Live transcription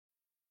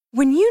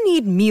When you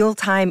need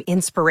mealtime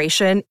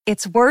inspiration,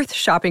 it's worth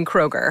shopping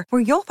Kroger,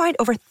 where you'll find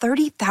over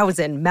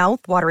 30,000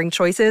 mouth-watering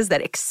choices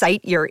that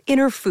excite your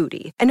inner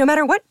foodie. And no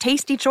matter what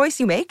tasty choice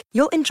you make,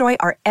 you'll enjoy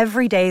our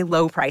everyday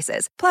low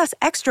prices, plus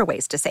extra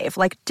ways to save,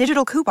 like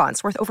digital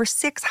coupons worth over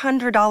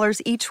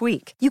 $600 each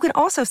week. You can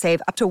also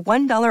save up to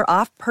 $1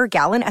 off per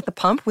gallon at the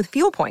pump with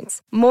fuel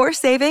points. More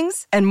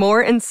savings and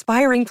more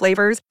inspiring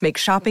flavors make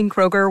shopping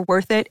Kroger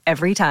worth it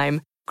every time.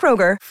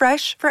 Kroger,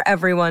 fresh for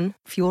everyone.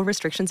 Fuel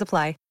restrictions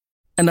apply.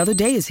 Another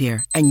day is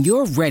here, and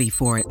you're ready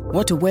for it.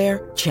 What to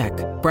wear? Check.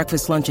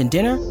 Breakfast, lunch, and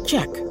dinner?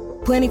 Check.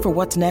 Planning for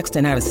what's next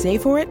and how to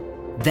save for it?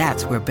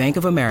 That's where Bank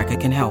of America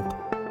can help.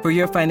 For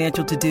your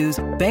financial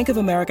to-dos, Bank of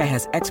America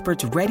has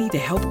experts ready to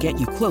help get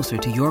you closer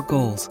to your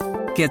goals.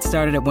 Get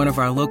started at one of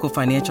our local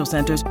financial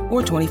centers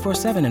or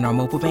 24/7 in our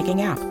mobile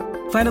banking app.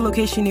 Find a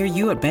location near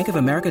you at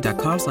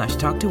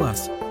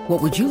bankofamerica.com/talktous.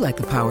 What would you like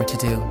the power to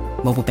do?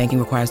 Mobile banking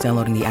requires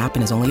downloading the app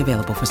and is only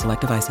available for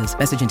select devices.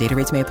 Message and data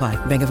rates may apply.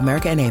 Bank of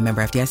America N.A.,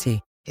 member FDIC.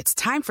 It's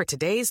time for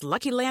today's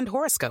Lucky Land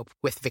horoscope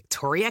with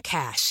Victoria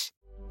Cash.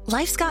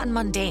 Life's gotten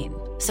mundane,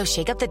 so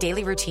shake up the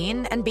daily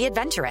routine and be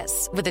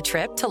adventurous with a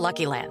trip to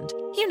Lucky Land.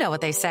 You know what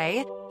they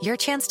say, your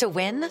chance to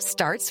win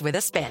starts with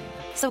a spin.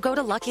 So go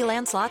to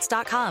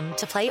LuckyLandSlots.com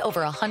to play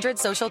over 100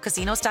 social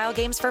casino-style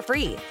games for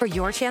free for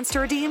your chance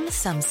to redeem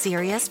some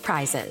serious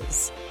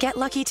prizes. Get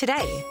lucky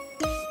today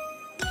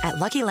at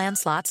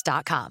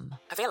LuckyLandSlots.com.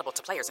 Available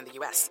to players in the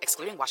U.S.,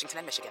 excluding Washington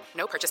and Michigan.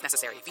 No purchase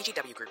necessary.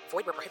 VGW Group.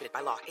 Void where prohibited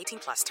by law.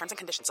 18+. Terms and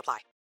conditions apply.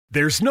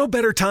 There's no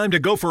better time to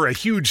go for a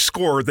huge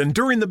score than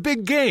during the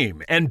big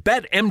game, and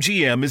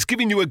BetMGM is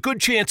giving you a good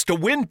chance to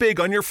win big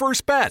on your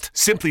first bet.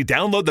 Simply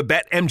download the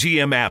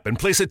BetMGM app and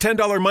place a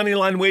 $10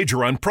 moneyline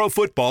wager on pro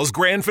football's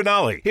grand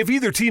finale. If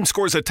either team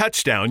scores a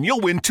touchdown, you'll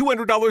win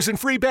 $200 in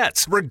free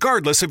bets,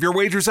 regardless of your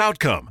wager's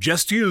outcome.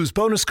 Just use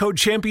bonus code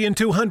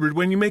CHAMPION200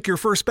 when you make your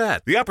first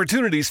bet. The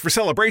opportunities for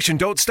celebration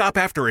don't stop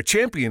after a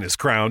champion is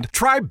crowned.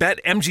 Try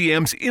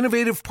BetMGM's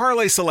innovative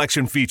parlay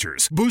selection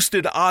features,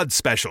 boosted odds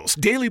specials,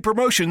 daily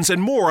promotions, and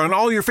more on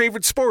all your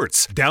favorite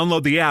sports.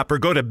 Download the app or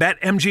go to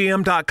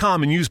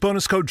BetMGM.com and use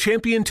bonus code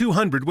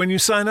CHAMPION200 when you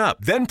sign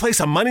up. Then place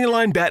a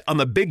moneyline bet on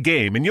the big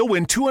game and you'll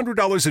win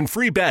 $200 in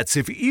free bets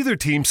if either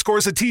team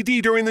scores a TD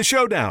during the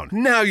showdown.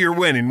 Now you're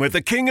winning with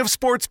the king of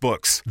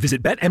sportsbooks.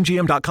 Visit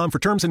BetMGM.com for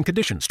terms and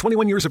conditions.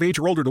 21 years of age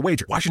or older to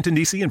wager. Washington,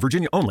 D.C. and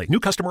Virginia only. New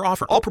customer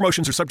offer. All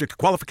promotions are subject to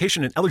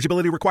qualification and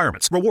eligibility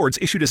requirements. Rewards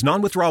issued as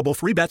non-withdrawable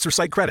free bets or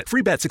site credit.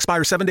 Free bets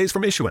expire 7 days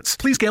from issuance.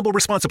 Please gamble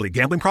responsibly.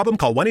 Gambling problem?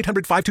 Call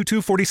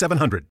 1-800-522-4700.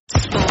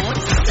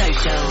 Sports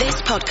Social.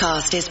 This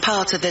podcast is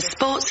part of the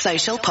Sports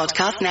Social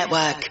Podcast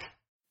Network.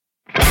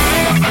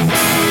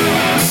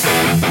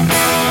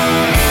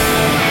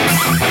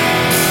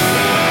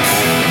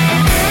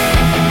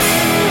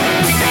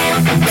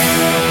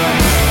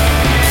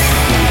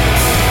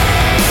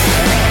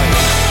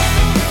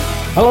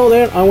 Hello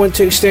there, I want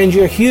to extend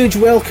you a huge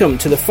welcome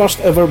to the first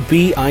ever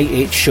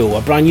BIH show,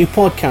 a brand new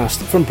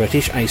podcast from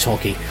British Ice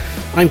Hockey.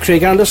 I'm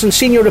Craig Anderson,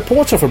 senior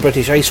reporter for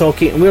British Ice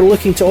Hockey, and we're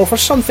looking to offer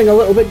something a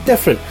little bit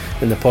different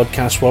in the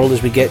podcast world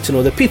as we get to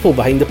know the people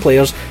behind the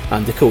players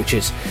and the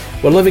coaches.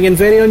 We're living in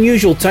very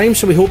unusual times,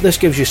 so we hope this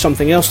gives you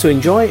something else to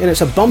enjoy, and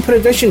it's a bumper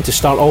edition to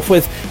start off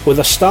with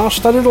a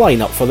star-studded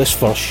lineup for this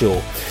first show.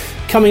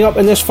 Coming up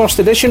in this first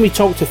edition, we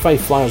talk to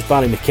Fife Flyers'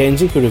 Barry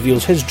McKenzie, who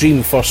reveals his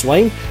dream first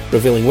line,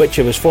 revealing which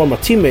of his former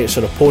teammates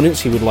or opponents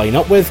he would line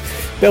up with.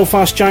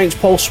 Belfast Giants'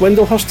 Paul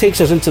Swindlehurst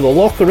takes us into the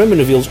locker room and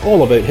reveals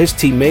all about his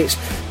teammates.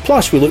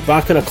 Plus, we look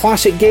back on a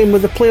classic game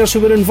with the players who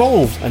were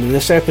involved, and in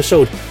this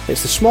episode,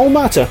 it's the small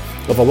matter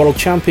of a World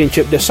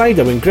Championship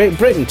decider when Great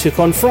Britain took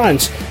on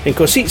France in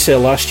Košice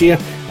last year.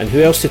 And who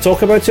else to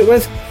talk about it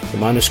with? The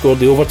man who scored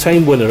the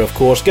overtime winner, of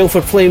course,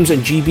 Guildford Flames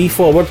and GB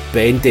forward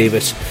Ben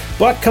Davis.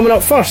 But coming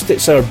up first,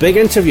 it's our big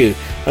interview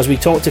as we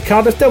talk to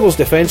Cardiff Devils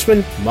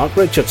defenceman Mark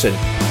Richardson.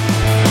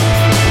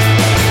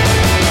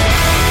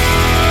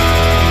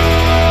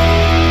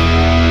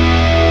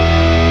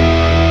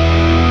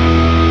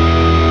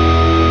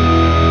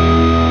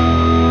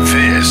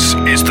 This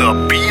is the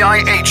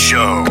BIH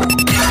Show.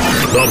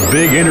 The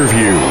big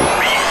interview.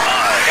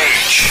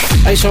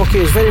 Ice hockey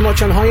is very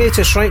much on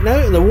hiatus right now,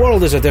 and the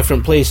world is a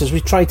different place as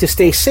we try to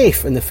stay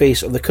safe in the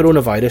face of the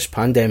coronavirus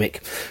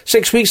pandemic.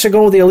 6 weeks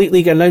ago, the Elite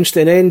League announced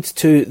an end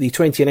to the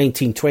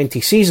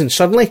 2019-20 season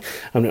suddenly,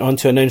 and went on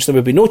to announce there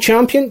would be no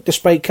champion,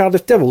 despite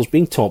Cardiff Devils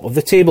being top of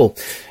the table.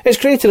 It's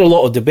created a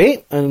lot of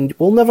debate, and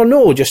we'll never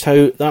know just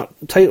how that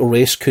title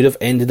race could have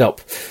ended up.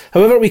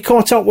 However, we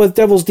caught up with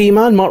Devils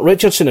D-man Mark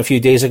Richardson a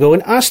few days ago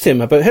and asked him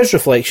about his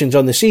reflections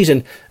on the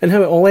season and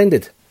how it all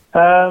ended.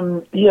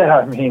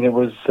 It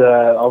was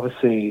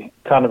obviously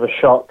kind of a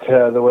shock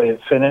the way it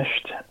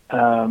finished.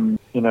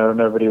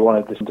 Nobody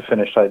wanted this to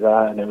finish like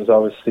that, and it was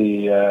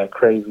obviously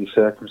crazy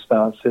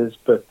circumstances.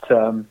 But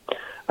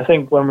I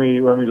think when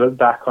we look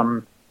back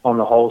on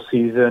the whole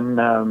season,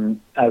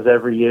 as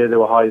every year there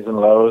were highs and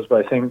lows,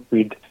 but I think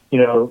we'd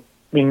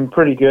been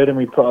pretty good, and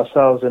we put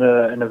ourselves in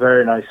a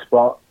very nice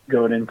spot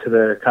going into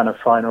the kind of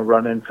final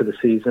run-in for the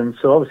season.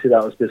 So obviously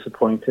that was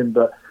disappointing,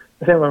 but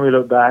I think when we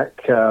look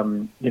back,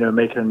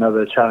 making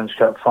another Challenge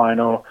Cup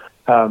final,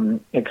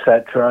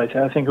 etc.,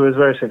 I think it was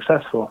very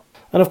successful.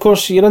 And of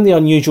course, you're in the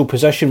unusual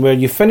position where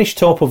you finished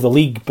top of the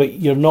league, but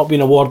you're not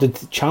being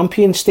awarded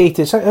champion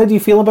status. How do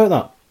you feel about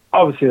that?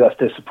 Obviously, that's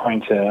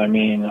disappointing. I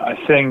mean, I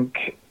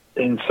think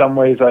in some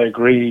ways I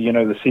agree,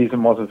 the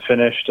season wasn't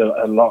finished.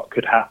 A lot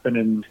could happen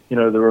in,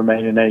 the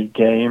remaining 8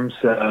 games.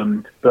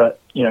 But,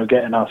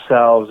 getting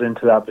ourselves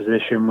into that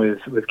position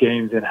with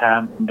games in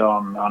hand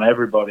on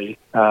everybody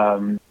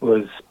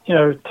was,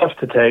 tough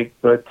to take.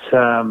 But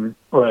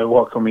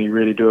what can we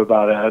really do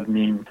about it? I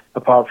mean,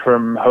 apart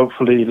from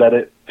hopefully let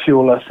it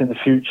fuel us in the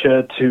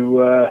future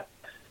to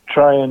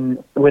try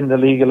and win the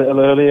league a little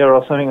earlier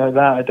or something like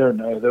that. I don't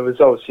know. There was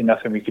obviously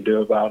nothing we could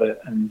do about it,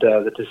 and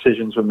the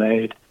decisions were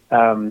made.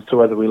 So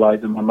whether we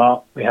like them or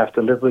not, we have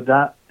to live with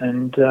that.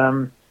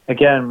 And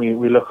again,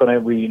 we look on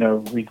it.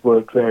 We'd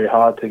worked very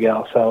hard to get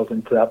ourselves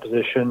into that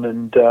position,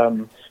 and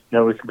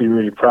we can be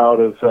really proud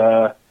of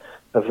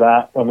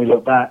that when we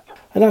look back.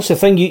 And that's the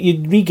thing,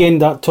 you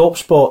regained that top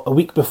spot a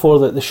week before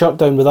the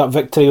shutdown with that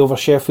victory over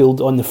Sheffield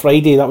on the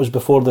Friday. That was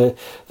before the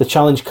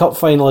Challenge Cup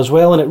final as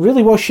well, and it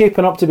really was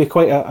shaping up to be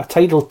quite a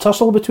title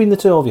tussle between the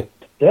two of you.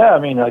 Yeah, I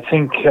mean, I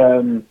think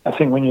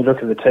when you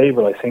look at the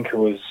table, I think it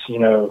was,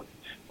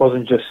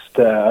 wasn't just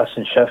us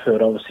and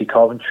Sheffield. Obviously,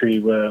 Coventry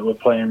were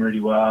playing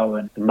really well,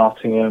 and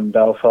Nottingham,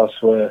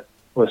 Belfast were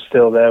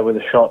still there with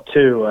a shot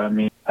too. I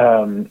mean,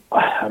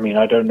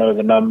 I don't know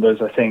the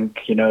numbers. I think,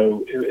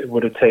 it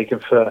would have taken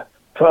for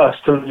us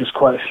to lose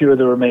quite a few of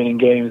the remaining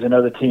games and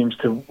other teams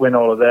to win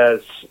all of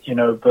theirs,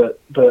 but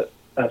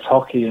that's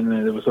hockey, and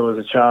there was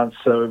always a chance.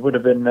 So it would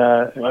have been,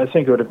 I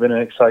think it would have been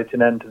an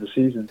exciting end to the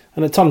season.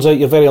 And it turns out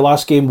your very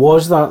last game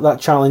was that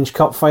Challenge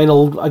Cup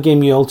final, a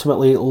game you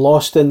ultimately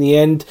lost in the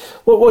end.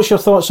 What's your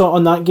thoughts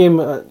on that game?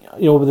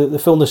 With the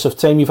fullness of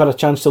time, you've had a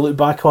chance to look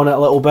back on it a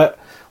little bit.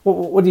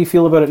 What do you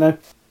feel about it now?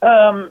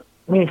 I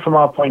mean, from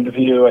our point of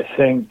view, I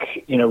think,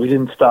 we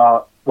didn't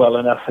start well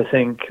enough. I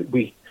think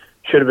we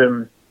should have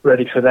been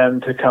ready for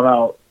them to come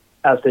out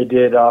as they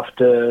did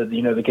after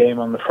the game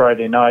on the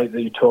Friday night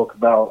that you talk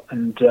about,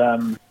 and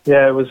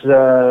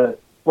it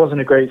wasn't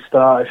a great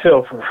start. I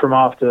feel from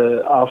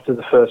after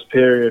the first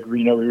period,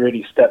 we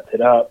really stepped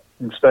it up,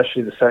 and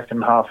especially the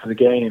second half of the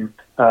game,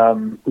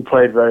 we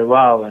played very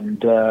well,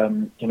 and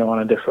on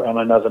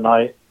another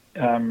night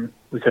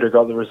we could have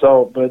got the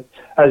result, but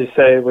as you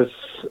say, it was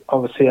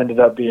obviously ended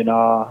up being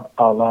our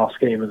last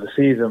game of the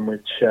season,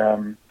 which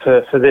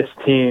for this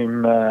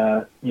team,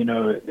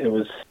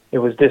 it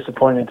was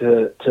disappointing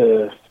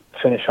to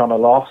finish on a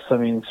loss. I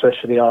mean,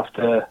 especially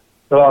after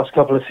the last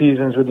couple of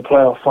seasons with the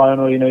playoff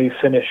final, you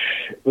finish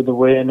with the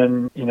win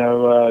and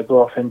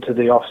go off into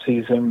the off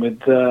season with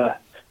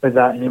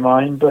that in your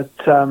mind. But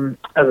as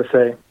I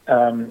say,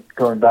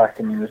 going back,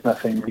 I mean, there's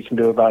nothing we can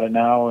do about it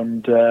now,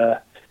 and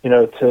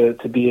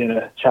to be in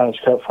a Challenge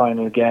Cup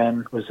final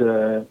again was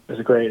a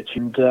great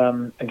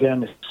achievement.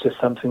 Again, it's just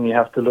something you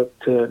have to look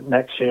to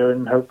next year,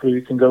 and hopefully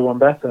we can go one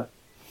better.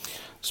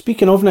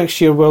 Speaking of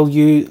next year, well,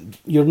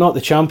 you're not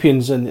the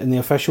champions in the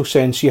official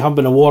sense. You have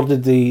been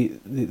awarded the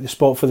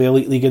spot for the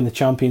Elite League and the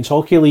Champions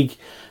Hockey League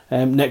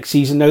next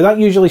season. Now, that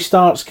usually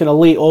starts kind of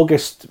late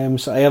August,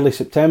 early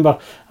September,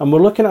 and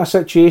we're looking at a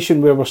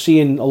situation where we're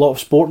seeing a lot of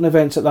sporting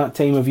events at that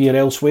time of year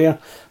elsewhere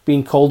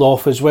being called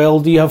off as well.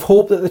 Do you have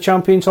hope that the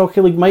Champions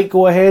Hockey League might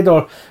go ahead,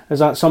 or is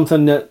that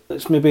something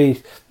that's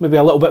maybe a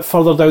little bit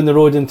further down the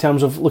road in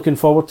terms of looking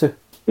forward to?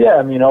 Yeah,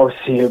 I mean,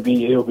 obviously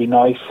it'll be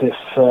nice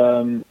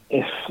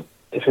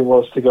if it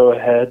was to go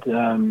ahead.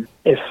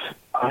 If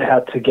I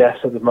had to guess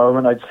at the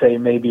moment, I'd say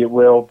maybe it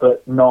will,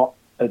 but not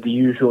at the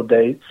usual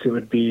dates. It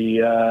would be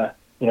a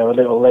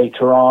little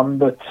later on,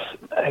 but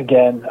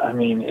again, I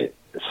mean,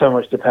 so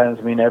much depends.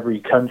 I mean,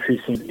 every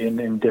country seems to be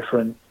in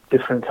different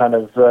kind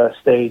of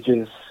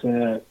stages,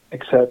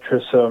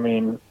 etc. So I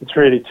mean, it's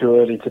really too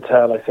early to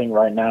tell, I think,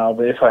 right now,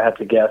 but if I had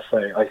to guess,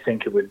 I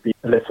think it would be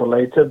a little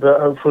later,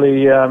 but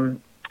hopefully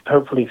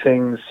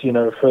things,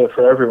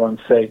 for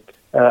everyone's sake,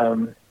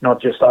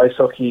 not just ice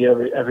hockey,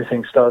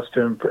 everything starts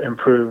to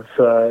improve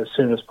as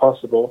soon as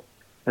possible,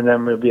 and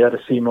then we'll be able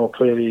to see more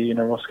clearly,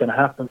 what's going to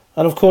happen.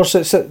 And of course,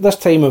 it's at this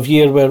time of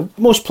year where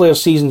most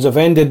players' seasons have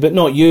ended, but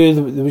not you.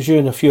 There was you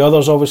and a few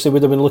others, obviously,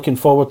 would have been looking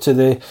forward to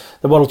the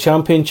World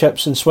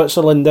Championships in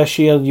Switzerland this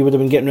year. You would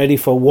have been getting ready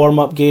for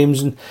warm-up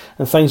games and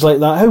things like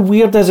that. How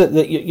weird is it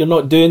that you're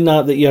not doing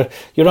that you're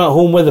at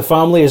home with the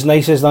family, as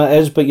nice as that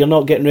is, but you're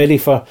not getting ready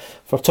for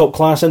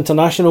top-class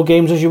international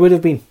games as you would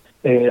have been?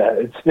 Yeah,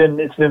 it's been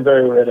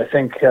very weird. I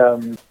think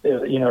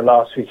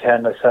last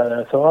weekend I sat there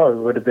and I thought,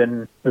 we've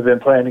been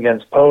playing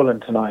against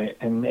Poland tonight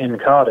in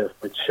Cardiff,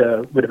 which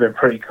would have been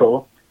pretty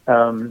cool.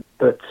 And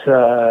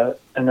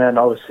then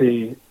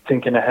obviously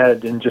thinking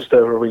ahead, in just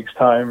over a week's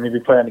time, we'd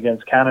be playing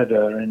against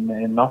Canada in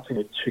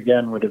Nottingham, which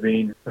again would have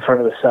been in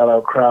front of a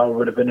sellout crowd.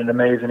 Would have been an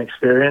amazing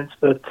experience.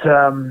 But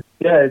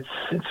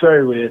it's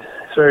very weird.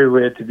 It's very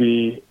weird to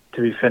be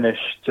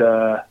finished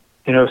so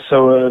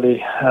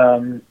early.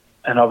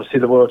 And obviously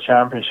the World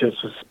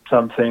Championships was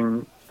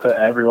something that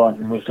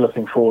everyone was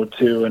looking forward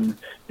to. And,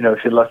 you know,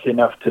 if you're lucky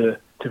enough to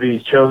be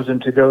chosen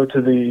to go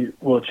to the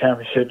World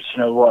Championships,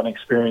 you know, what an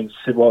experience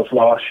it was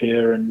last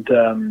year. And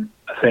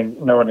I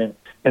think no one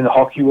in the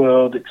hockey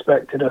world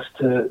expected us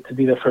to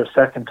be there for a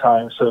second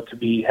time. So to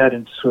be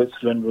heading to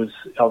Switzerland was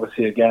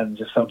obviously, again,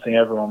 just something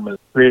everyone was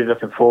really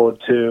looking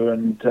forward to.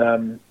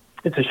 And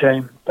it's a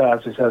shame,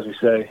 but as we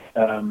say,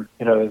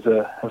 you know,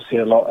 there's obviously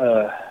a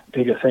lot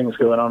bigger things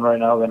going on right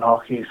now than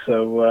hockey.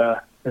 So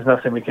there's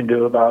nothing we can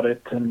do about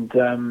it. And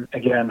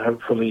again,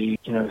 hopefully,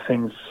 you know,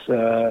 things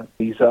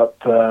ease up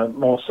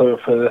more so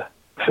for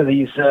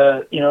these,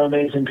 you know,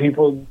 amazing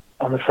people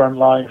on the front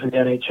line for the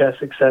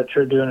NHS,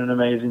 etc., doing an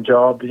amazing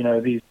job. You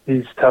know,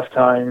 these tough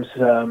times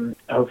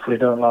hopefully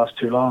don't last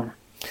too long.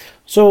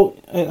 So,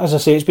 as I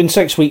say, it's been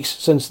 6 weeks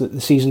since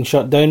the season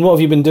shut down. What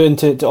have you been doing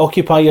to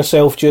occupy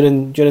yourself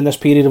during this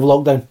period of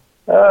lockdown?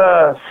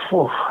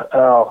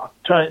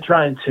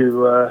 Trying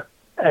to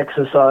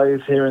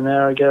exercise here and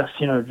there, I guess.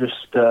 You know,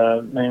 just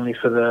mainly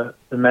for the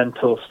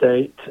mental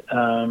state.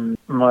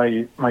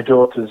 My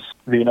daughter's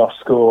been off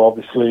school,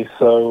 obviously,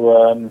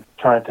 so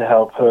trying to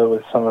help her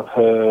with some of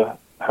her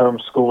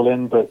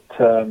homeschooling. But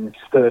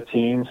she's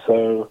 13,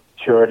 so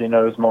she already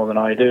knows more than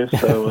I do.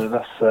 So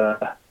that's.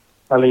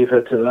 I'll leave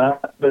her to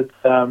that. But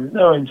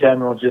no, in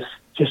general, just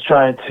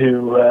trying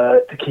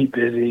to keep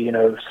busy, you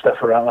know,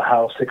 stuff around the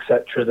house,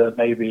 etc., that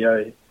maybe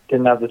I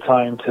didn't have the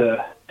time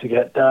to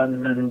get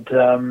done, and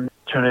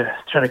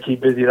trying to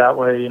keep busy that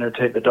way, you know,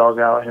 take the dog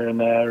out here and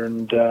there,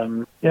 and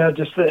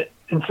just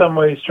in some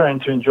ways trying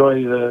to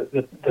enjoy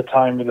the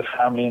time with the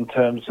family in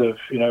terms of,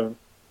 you know,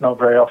 not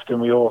very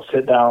often we all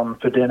sit down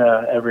for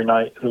dinner every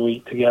night of the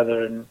week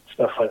together and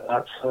stuff like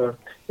that. So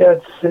yeah,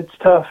 it's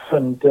tough,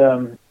 and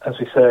as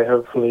we say,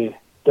 hopefully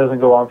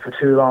doesn't go on for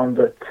too long,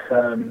 but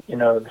you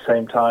know, at the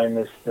same time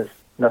there's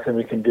nothing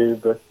we can do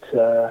but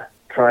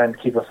try and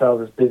keep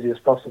ourselves as busy as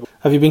possible.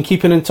 Have you been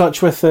keeping in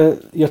touch with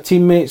your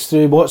teammates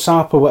through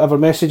WhatsApp or whatever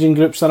messaging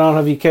groups there are?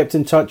 Have you kept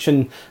in touch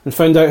and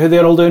found out how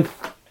they're all doing?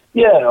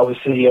 Yeah,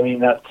 obviously. I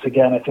mean, I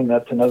think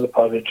that's another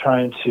part of it,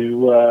 trying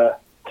to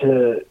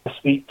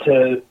speak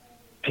to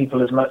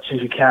people as much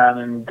as you can,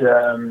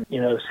 and you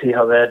know, see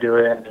how they're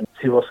doing and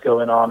see what's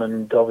going on,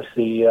 and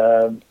obviously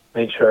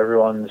make sure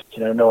everyone's,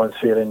 you know, no one's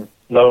feeling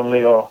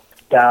lonely or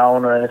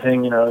down or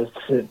anything. You know,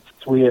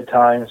 it's weird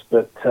times,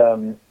 but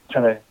trying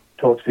to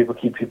talk to people,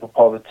 keep people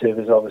positive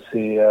is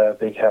obviously a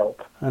big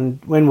help.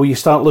 And when will you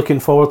start looking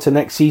forward to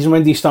next season?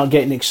 When do you start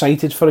getting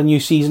excited for a new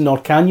season, or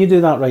can you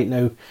do that right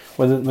now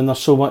when there's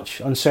so much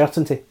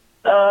uncertainty?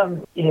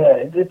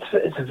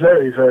 It's a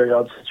very, very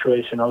odd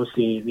situation.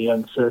 Obviously, the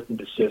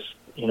uncertainty is just,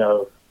 you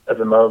know, at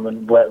the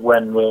moment,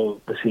 when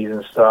will the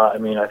season start? I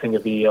mean, I think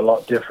it'd be a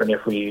lot different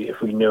if we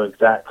knew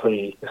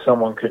exactly, if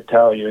someone could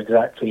tell you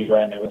exactly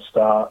when it would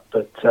start.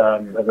 But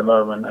at the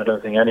moment, I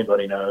don't think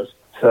anybody knows.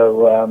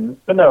 So,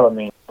 but no, I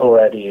mean,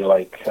 already,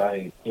 like,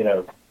 I, you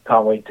know,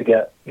 can't wait to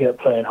get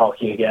playing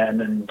hockey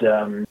again, and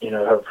you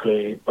know,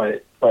 hopefully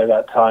by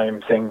that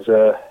time things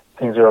are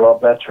a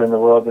lot better in the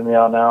world than they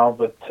are now.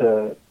 But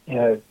you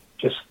know,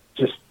 just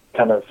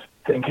kind of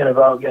thinking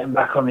about getting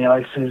back on the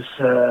ice is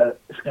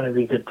it's going to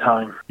be a good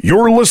time.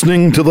 You're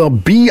listening to the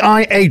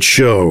BIH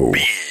Show.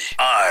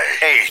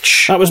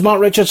 BIH. That was Mark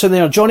Richardson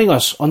there, joining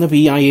us on the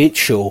BIH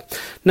Show.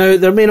 Now,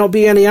 there may not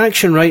be any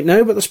action right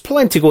now, but there's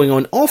plenty going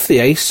on off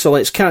the ice, so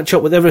let's catch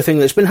up with everything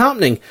that's been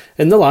happening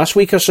in the last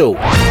week or so.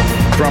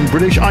 From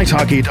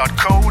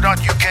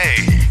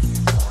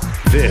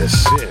BritishIceHockey.co.uk, this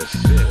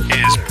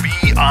is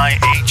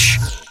BIH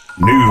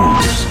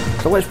News.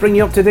 So let's bring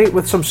you up to date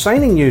with some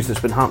signing news that's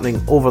been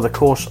happening over the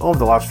course of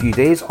the last few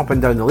days, up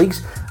and down the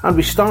leagues. And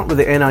we start with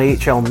the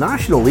NIHL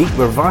National League,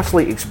 where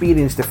vastly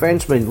experienced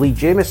defenceman Lee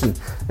Jamieson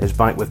is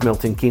back with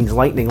Milton Keynes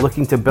Lightning,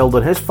 looking to build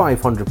on his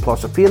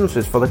 500-plus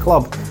appearances for the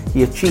club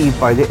he achieved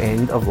by the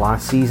end of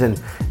last season.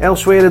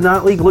 Elsewhere in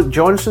that league, Luke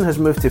Johnson has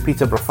moved to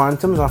Peterborough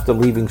Phantoms after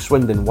leaving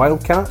Swindon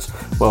Wildcats,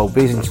 while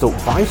Basingstoke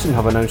Bison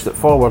have announced that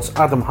forwards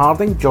Adam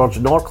Harding, George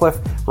Norcliffe,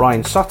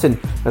 Ryan Sutton,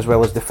 as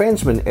well as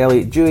defencemen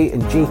Elliot Dewey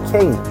and Jay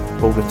King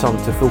will return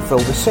to fulfil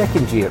the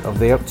second year of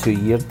their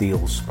 2-year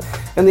deals.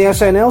 In the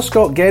SNL,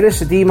 Scott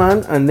Geddes, D-Man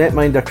and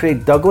netminder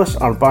Craig Douglas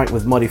are back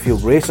with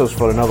Murrayfield Racers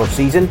for another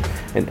season.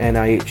 In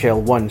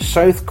NIHL 1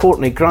 South,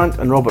 Courtney Grant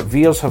and Robert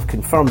Veers have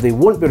confirmed they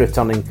won't be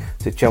returning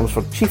to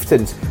Chelmsford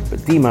Chieftains,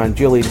 but D-Man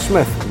Julian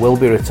Smith will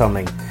be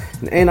returning.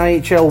 In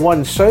NIHL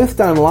 1 South,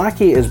 Dan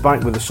Lackey is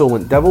back with the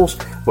Solent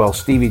Devils, while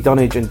Stevie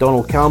Dunnage and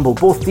Donald Campbell,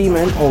 both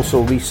D-men,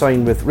 also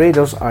re-signed with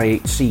Raiders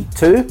IHC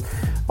 2.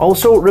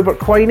 Also, Rupert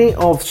Quiney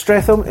of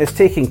Streatham is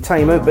taking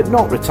time out but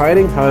not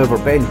retiring. However,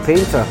 Ben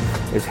Painter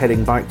is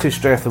heading back to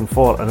Streatham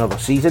for another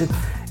season.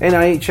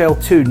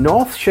 NIHL 2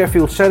 North,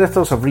 Sheffield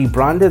Senators have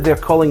rebranded. They're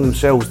calling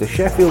themselves the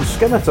Sheffield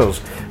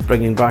Skinniters,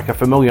 bringing back a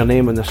familiar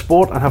name in the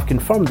sport, and have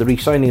confirmed the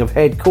re-signing of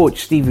head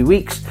coach Stevie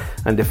Weeks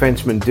and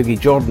defenceman Dougie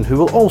Jordan, who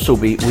will also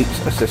be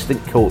Weeks'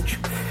 assistant coach.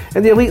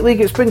 In the Elite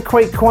League, it's been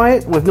quite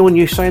quiet, with no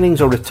new signings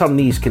or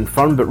returnees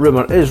confirmed, but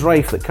rumour is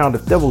rife that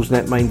Cardiff Devils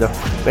netminder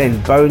Ben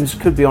Bounds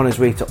could be on his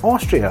way to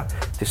Austria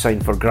to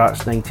sign for Graz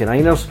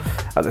 99ers.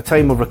 At the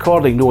time of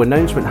recording, no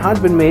announcement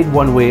had been made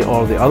one way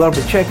or the other,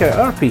 but check out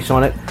our piece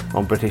on it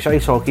on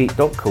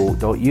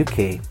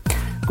britishicehockey.co.uk.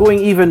 Going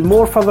even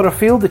more further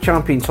afield, the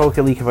Champions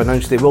Hockey League have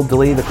announced they will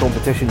delay the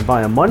competition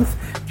by a month,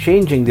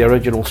 changing the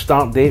original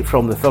start date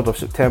from the 3rd of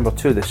September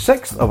to the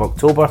 6th of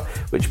October,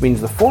 which means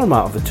the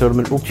format of the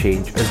tournament will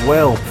change as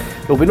well.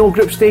 There will be no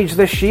group stage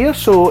this year,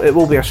 so it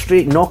will be a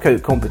straight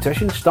knockout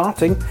competition,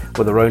 starting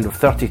with a round of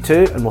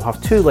 32, and we'll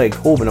have two-leg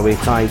home and away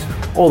ties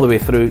all the way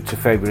through to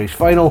February's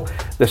final.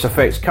 This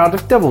affects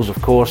Cardiff Devils,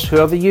 of course, who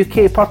are the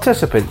UK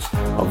participants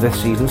of this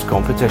season's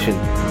competition.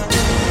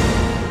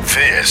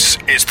 This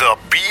is the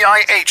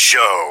BIH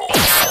Show.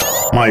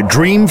 My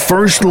Dream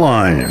First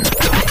Line.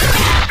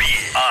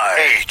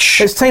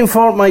 BIH. It's time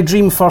for My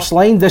Dream First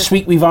Line. This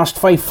week we've asked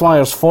Fife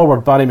Flyers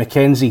forward Barry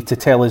McKenzie to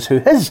tell us who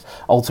his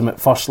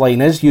ultimate first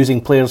line is, using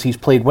players he's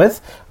played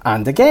with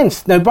and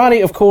against. Now,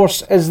 Barry, of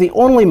course, is the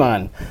only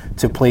man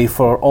to play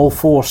for all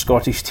four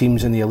Scottish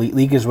teams in the Elite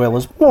League, as well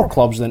as more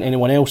clubs than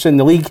anyone else in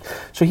the league,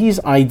 so he's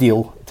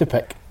ideal to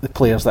pick the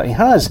players that he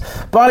has.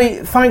 Barry,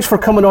 thanks for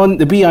coming on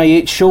the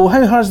BIH Show.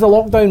 How has the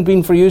lockdown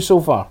been for you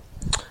so far?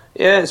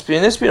 Yeah, it's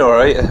been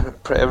alright.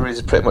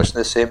 Everybody's pretty much in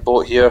the same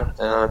boat here.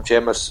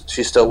 Gemma,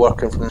 she's still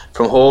working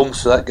from home,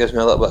 so that gives me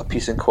a little bit of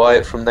peace and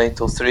quiet from 9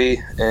 till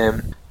 3.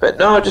 But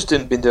no, I've just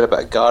been doing a bit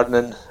of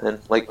gardening, and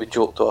like we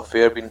joked off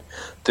air, been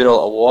doing a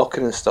lot of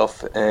walking and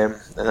stuff. And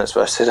that's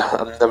what I said,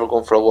 I'm never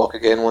going for a walk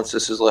again once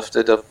this is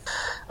lifted. I'm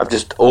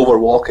just over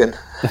walking.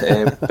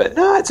 But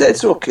no,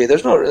 it's okay.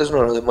 There's not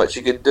really much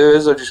you can do.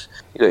 Is there? Just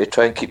you got to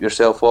try and keep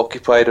yourself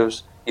occupied.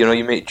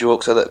 You make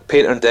jokes that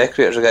painter and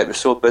decorators are going to be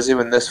so busy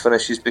when this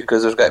finishes,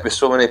 because there's going to be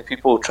so many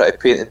people try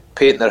to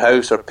paint their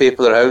house or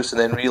paper their house and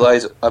then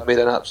realise I've made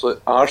an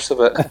absolute arse of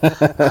it.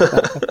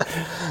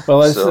 Well,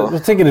 we're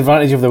taking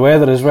advantage of the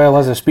weather as well.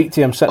 As I speak to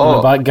you, I'm sitting in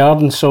the back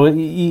garden, so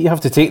you have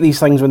to take these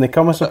things when they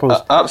come, I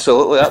suppose.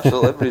 Absolutely.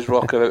 Everybody's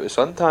rocking out with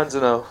suntans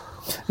and all.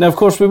 Now, of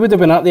course, we would have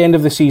been at the end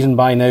of the season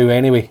by now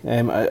anyway,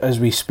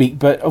 as we speak,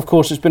 but of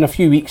course it's been a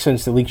few weeks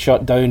since the league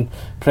shut down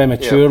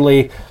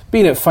prematurely. Yep.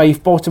 Being at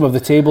Fife, bottom of the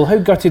table, how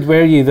gutted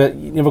were you that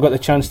you never got the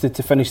chance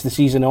to finish the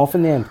season off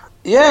in the end?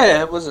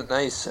 Yeah, it wasn't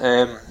nice.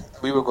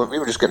 We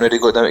were just getting ready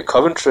to go down to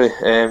Coventry.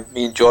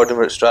 Me and Jordan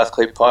were at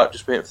Strathclyde Park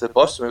just waiting for the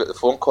bus, and we got the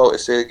phone call to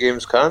say the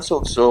game's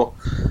cancelled. So,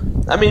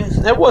 I mean,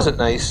 it wasn't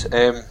nice.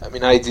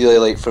 Ideally,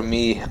 like for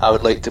me, I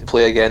would like to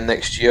play again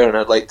next year, and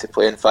I'd like to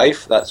play in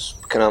Fife. That's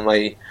kind of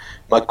my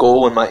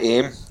goal and my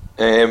aim.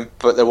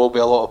 But there will be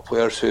a lot of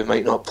players who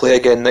might not play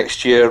again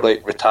next year,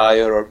 like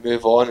retire or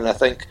move on, and I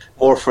think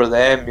more for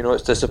them,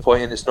 it's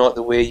disappointing. It's not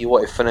the way you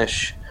want to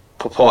finish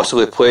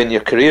possibly playing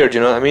your career, do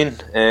you know what I mean?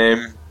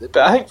 But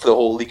I think for the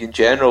whole league in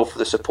general, for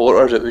the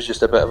supporters, it was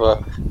just a bit of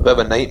a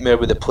nightmare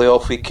with the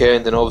playoff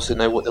weekend, and obviously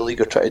now what the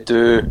league are trying to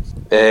do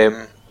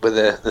with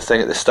the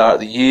thing at the start of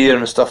the year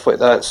and stuff like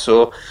that.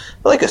 So,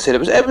 like I said,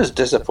 it was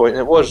disappointing.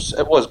 It was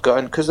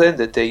gutting, because at the end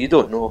of the day, you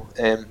don't know.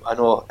 I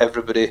know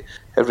everybody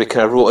kind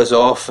of wrote us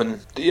off,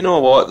 and you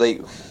know what,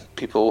 like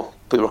people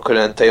were kind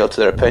of entitled to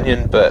their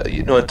opinion, but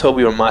until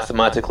we were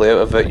mathematically out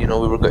of it, we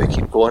were going to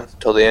keep going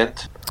till the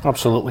end.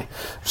 Absolutely.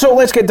 So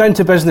let's get down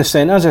to business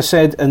then. As I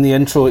said in the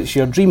intro, it's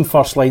your dream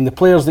first line, the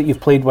players that you've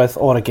played with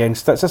or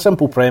against. That's a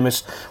simple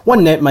premise. 1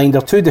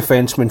 netminder, 2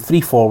 defencemen,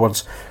 3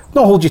 forwards.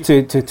 Not hold you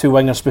to 2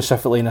 wingers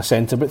specifically in a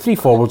centre, but 3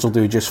 forwards will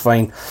do just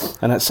fine.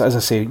 And it's, as I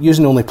say,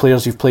 using only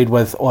players you've played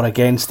with or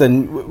against.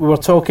 And we were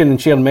talking and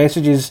sharing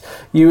messages.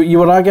 You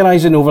were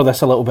agonising over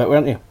this a little bit,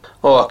 weren't you?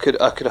 I could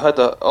have had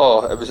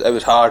it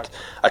was hard.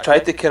 I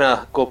tried to kind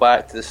of go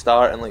back to the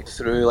start and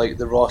through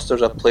the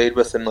rosters I've played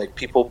with and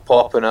people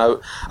popping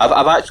out.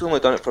 I've actually only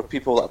done it for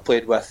people that I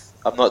played with.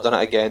 I've not done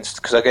it against,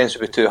 because against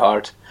would be too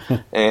hard.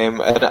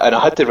 And I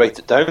had to write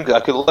it down. I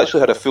could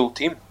literally had a full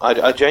team.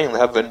 I genuinely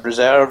have in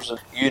reserves,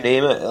 you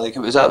name it. It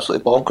was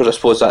absolutely bonkers. I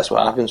suppose that's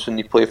what happens when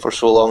you play for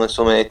so long in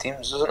so many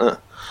teams, isn't it?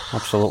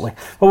 Absolutely.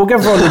 Well, we'll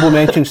give honourable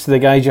mentions to the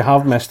guys you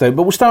have missed out,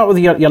 but we'll start with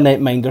your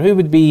netminder. Who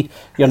would be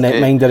your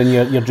netminder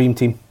in your dream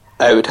team?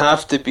 It would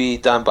have to be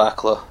Dan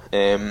Bakla.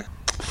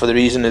 For the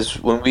reason is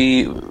when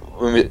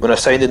I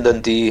signed in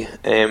Dundee,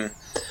 Dan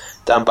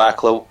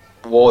Bakla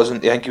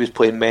wasn't. I think he was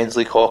playing men's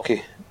league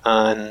hockey,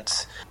 and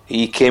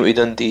he came to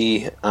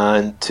Dundee.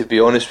 And to be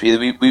honest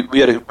with you, we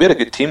had a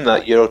good team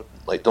that year.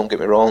 Don't get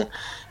me wrong,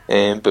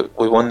 but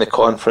we won the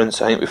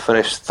conference. I think we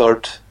finished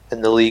 3rd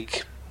in the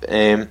league.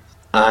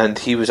 And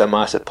he was a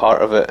massive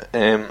part of it.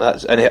 And I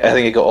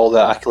think he got all the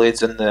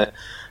accolades in the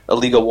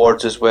league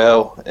awards as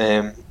well.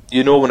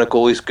 When a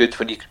goalie's good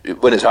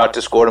when it's hard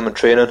to score him in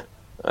training.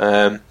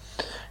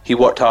 He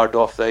worked hard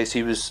off the ice.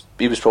 He was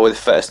probably the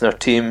fittest in our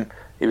team.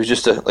 He was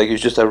just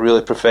a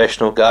really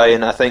professional guy,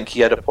 and I think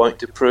he had a point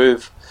to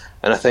prove.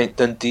 And I think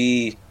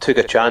Dundee took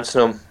a chance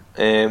on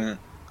him.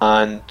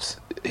 And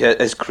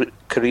his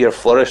career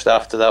flourished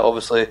after that.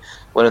 Obviously,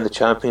 winning the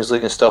Champions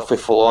League and stuff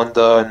with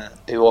Folonda, and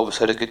he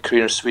obviously had a good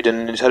career in Sweden,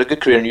 and he's had a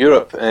good career in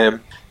Europe.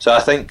 So I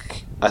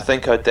think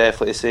I'd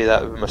definitely say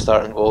that would be my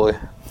starting goalie.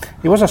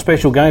 He was a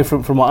special guy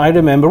from what I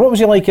remember. What was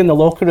he like in the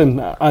locker room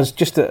as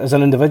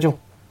an individual?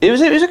 He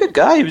was a good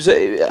guy.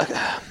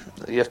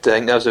 You have to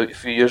think that was a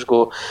few years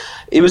ago.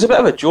 He was a bit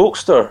of a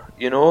jokester,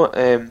 you know.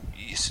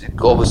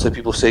 Obviously,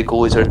 people say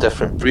goalies are a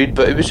different breed,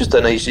 but he was just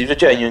he was a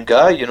genuine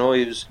guy, you know.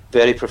 He was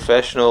very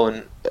professional,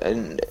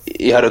 and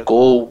he had a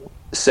goal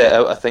set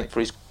out, I think, for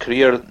his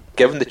career,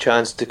 given the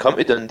chance to come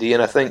to Dundee.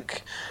 And I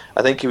think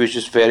he was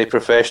just very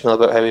professional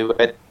about how he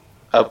went,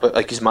 about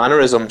like his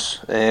mannerisms.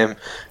 But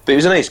he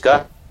was a nice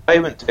guy. I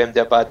went to him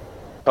to a bad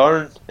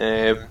turn.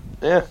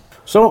 Yeah.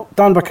 So,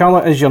 Dan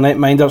Bacala is your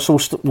netminder, so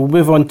we'll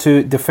move on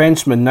to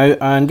defencemen now,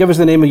 and give us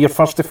the name of your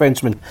first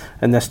defenceman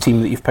in this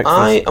team that you've picked.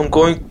 I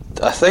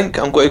think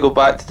I'm going to go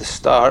back to the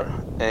start,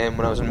 when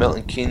I was in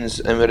Milton Keynes,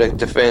 and we had a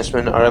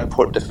defenceman, our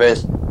import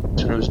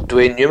defenceman was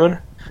Dwayne Newman.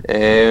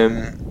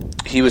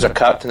 He was our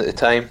captain at the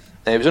time.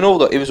 He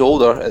was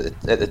older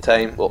at the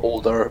time,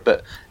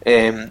 but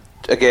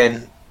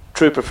again,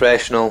 true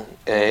professional,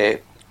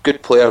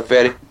 good player,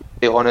 very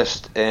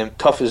honest,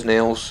 tough as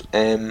nails.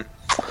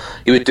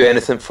 He would do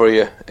anything for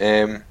you.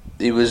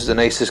 He was the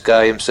nicest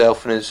guy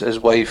himself, and his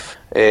wife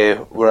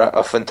were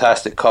a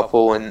fantastic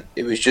couple, and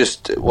he was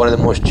just one of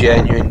the most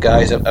genuine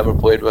guys I've ever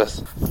played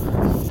with.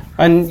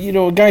 And you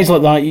know, guys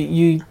like that,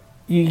 you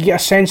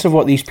get a sense of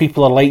what these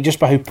people are like just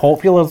by how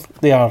popular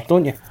they are,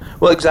 don't you?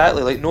 Well,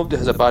 exactly. Like, nobody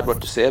has a bad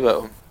word to say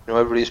about him. You know,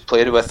 everybody's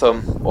played with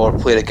him or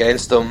played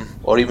against him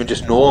or even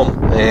just know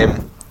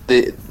him.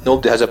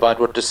 Nobody has a bad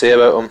word to say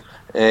about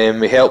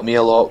him. He helped me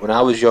a lot when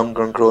I was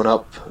younger and growing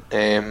up.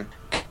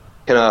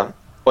 Kind of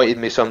pointed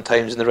me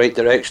sometimes in the right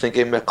direction and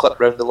gave me a clip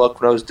round the lug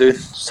when I was doing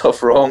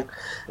stuff wrong.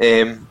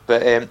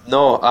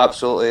 No,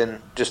 absolutely,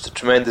 and just a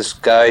tremendous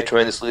guy,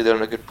 tremendous leader,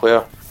 and a good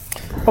player.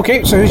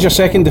 Okay, so who's your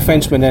second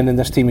defenceman then in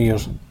this team of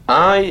yours?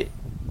 I'm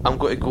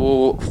going to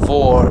go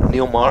for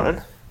Neil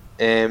Martin.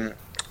 When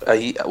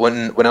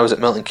I was at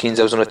Milton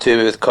Keynes, I was on a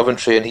two-way with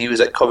Coventry, and he was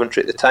at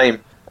Coventry at the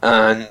time.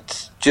 And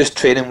just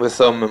training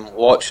with him and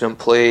watching him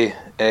play,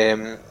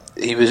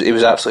 he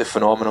was absolutely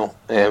phenomenal.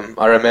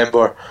 I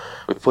remember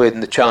we played in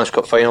the Challenge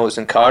Cup final. It was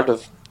in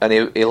Cardiff, and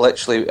he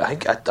literally, I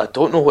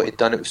don't know what he'd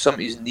done. It was some of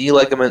his knee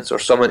ligaments or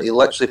something. He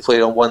literally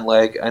played on one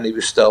leg, and he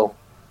was still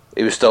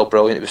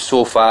brilliant. He was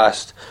so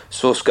fast,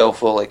 so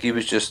skillful. Like, he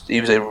was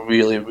a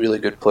really, really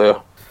good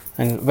player.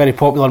 And very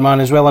popular man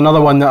as well.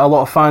 Another one that a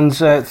lot of fans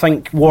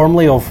think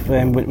warmly of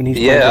when he's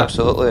played. Yeah,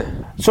 absolutely.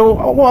 So,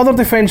 what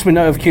other defencemen,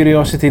 out of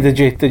curiosity, did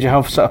you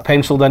have sort of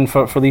penciled in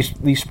for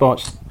these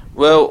spots?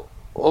 Well,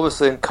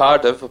 obviously in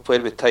Cardiff, I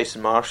played with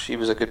Tyson Marsh. He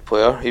was a good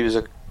player. He was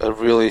a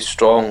really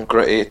strong,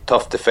 gritty,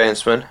 tough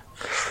defenceman.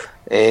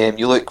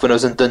 You look, when I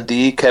was in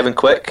Dundee, Kevin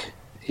Quick.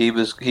 He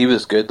was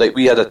good. Like,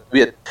 we had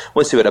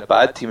once we had a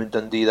bad team in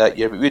Dundee that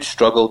year, but we'd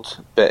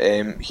struggled. But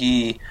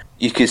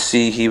you could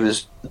see he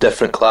was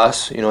different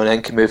class, you know, and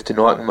then he moved to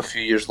Nottingham a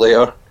few years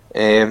later.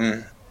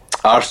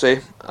 Arce,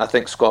 I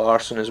think Scott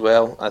Arson as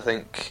well. I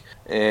think,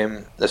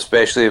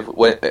 especially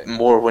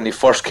when he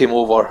first came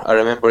over, I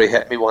remember he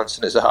hit me once,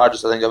 and it's the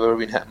hardest I think I've ever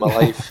been hit in my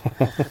life.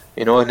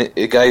 You know, and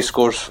the guy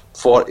scores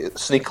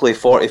sneakily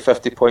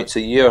 40-50 points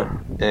a year,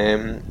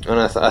 and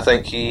I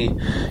think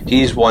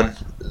he's one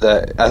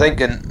that I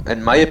think,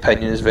 in my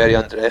opinion, is very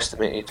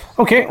underestimated.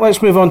 Okay,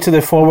 let's move on to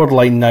the forward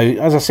line now.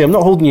 As I say, I'm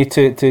not holding you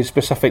to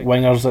specific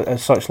wingers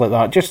as such like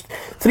that. Just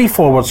three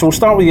forwards. So we'll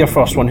start with your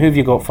first one. Who have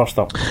you got first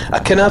up? I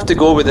kind of have to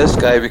go with this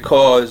guy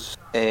because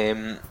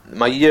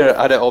my year,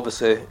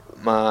 obviously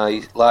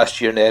my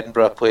last year in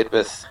Edinburgh, I played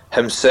with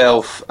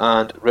himself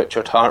and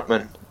Richard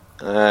Hartman,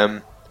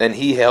 and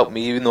he helped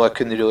me, even though I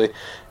couldn't really.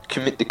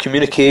 The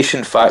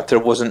communication factor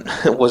wasn't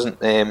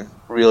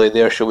really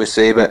there, shall we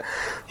say, but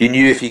you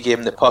knew if you gave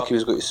him the puck he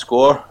was going to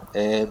score,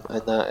 and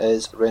that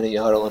is Rennie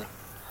Yarlin.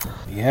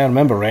 Yeah, I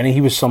remember Rennie.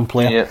 He was some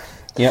player.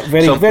 Yeah,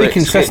 very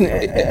consistent.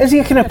 Is he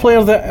a kind of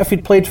player that if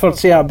he'd played for,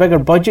 say, a bigger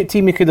budget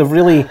team, he could have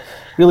really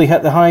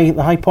hit the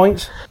high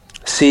points?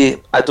 See,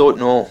 I don't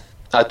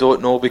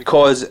know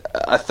because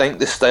I think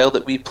the style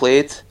that we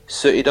played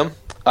suited him.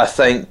 I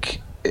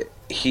think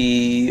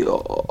he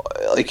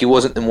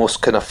wasn't the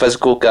most kind of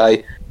physical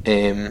guy.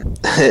 And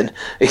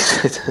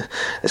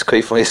it's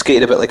quite funny. He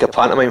skated a bit like a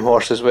pantomime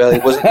horse as well. He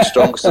wasn't the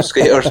strongest of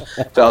skaters,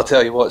 but I'll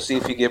tell you what, see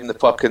if you gave him the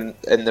puck in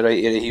the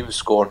right area, he was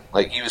scoring.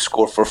 Like, he was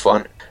scoring for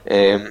fun.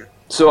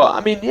 So I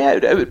mean, yeah,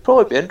 it would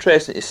probably be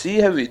interesting to see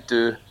how he'd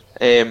do.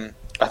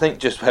 I think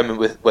just him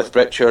with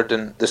Richard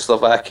and the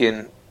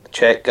Slovakian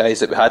Czech guys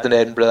that we had in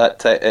Edinburgh at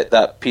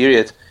that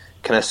period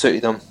kind of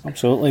suited him.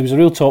 Absolutely, he was a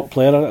real top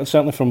player,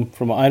 certainly from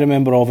what I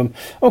remember of him.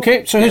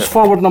 Okay, so who's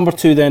forward number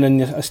 2 then in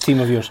this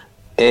team of yours?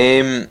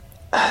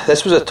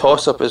 This was a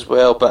toss-up as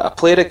well, but I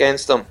played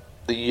against him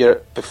the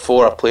year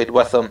before I played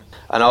with him,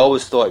 and I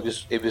always thought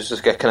it was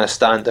just a kind of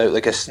standout,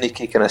 like a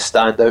sneaky kind of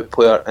standout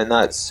player, and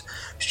that's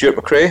Stuart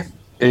McRae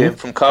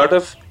from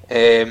Cardiff.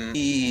 I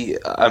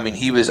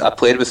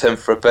played with him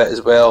for a bit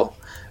as well,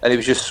 and he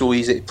was just so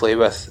easy to play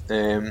with.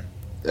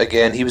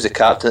 Again, he was the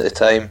captain at the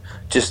time,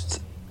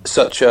 just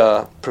such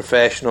a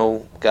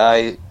professional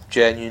guy,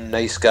 genuine,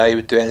 nice guy,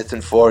 would do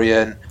anything for you,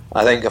 and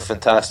I think a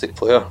fantastic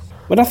player.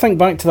 When I think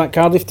back to that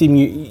Cardiff team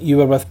you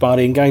were with,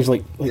 Barry, and guys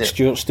like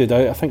Stuart stood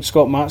out. I think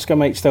Scott Matska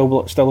might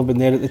still have been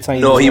there at the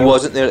time. No, he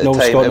wasn't there at the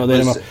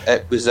time.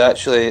 It was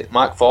actually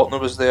Mark Faulkner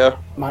was there.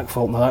 Mark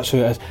Faulkner, that's who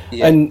it is.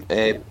 Yeah, and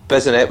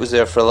Bissonnette was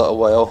there for a little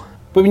while.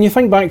 But when you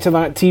think back to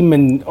that team,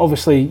 and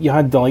obviously you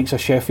had the likes of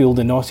Sheffield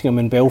and Nottingham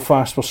and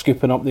Belfast were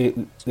scooping up the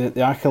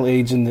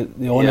accolades and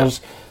the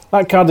honours. Yeah.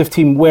 That Cardiff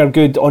team were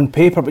good on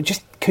paper, but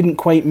just couldn't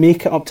quite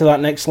make it up to that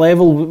next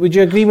level. Would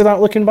you agree with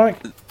that, looking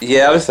back?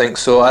 Yeah, I would think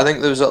so. I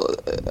think there was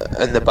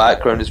in the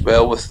background as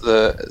well with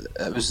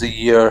the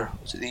year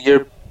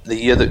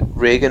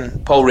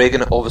that Paul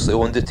Regan obviously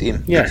owned the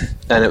team. Yeah.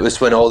 And it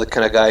was when all the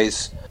kind of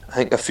guys, I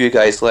think a few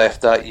guys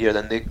left that year.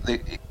 Then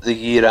the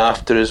year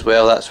after as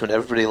well, that's when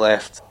everybody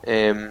left.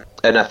 And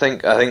I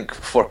think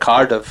for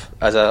Cardiff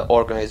as an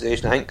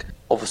organisation, I think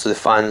obviously the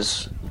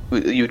fans,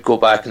 you would go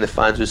back and the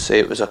fans would say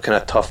it was a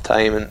kind of tough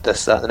time and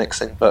this, that, the next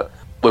thing. But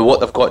with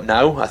what they've got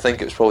now, I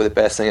think it was probably the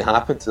best thing that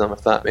happened to them,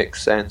 if that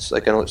makes sense.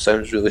 Like, I know it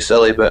sounds really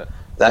silly, but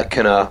that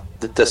kind of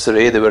the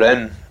disarray they were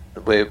in,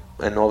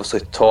 and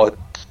obviously Todd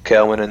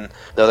Kelman and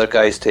the other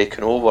guys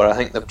taking over, I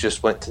think they've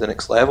just went to the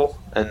next level,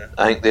 and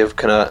I think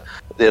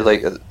they're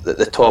like at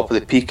the top of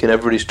the peak, and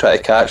everybody's trying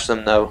to catch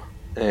them now.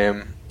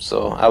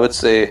 So I would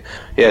say,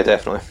 yeah,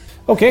 definitely.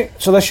 Okay,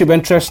 so this should be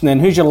interesting then.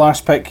 Who's your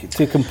last pick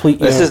to complete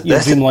your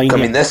dream line? I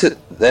mean, this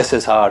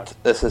is hard.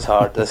 This is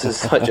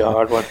such a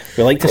hard one.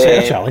 We like to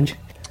set a challenge.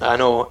 I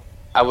know.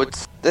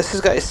 This has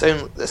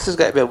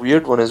got to be a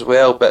weird one as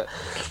well. But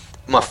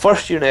my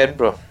first year in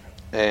Edinburgh,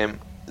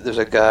 there's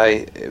a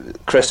guy,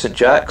 Chris St.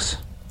 Jacks,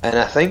 and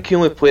I think he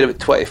only played about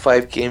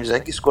 25 games. I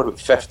think he scored about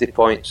 50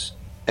 points.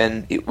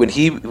 And when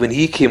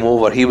he came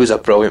over, he was a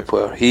brilliant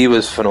player. He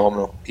was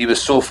phenomenal. He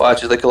was so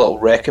fast, he was like a little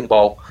wrecking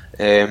ball.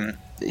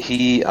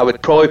 I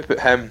would probably put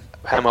him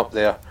up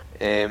there.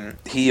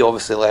 He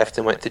obviously left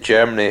and went to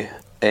Germany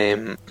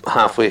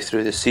halfway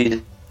through the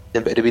season,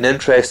 but it'd have been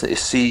interesting to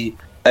see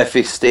if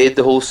he stayed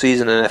the whole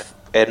season and if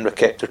Edinburgh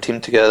kept their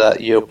team together that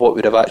year, what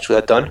we'd have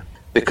actually done.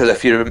 Because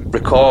if you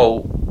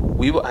recall,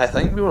 I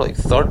think we were like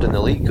third in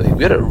the league. Like,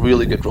 we had a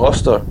really good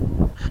roster,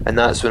 and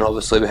that's when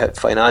obviously we hit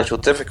financial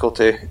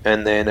difficulty,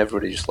 and then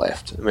everybody just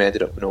left, and we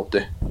ended up in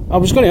Oldie. I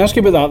was going to ask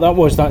you about that. That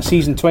was that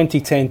season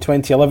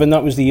 2010-2011.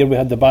 That was the year we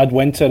had the bad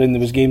winter and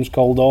there was games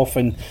called off,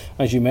 and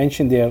as you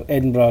mentioned there,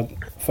 Edinburgh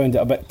found it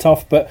a bit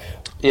tough. But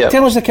yeah,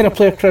 tell us the kind of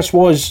player Chris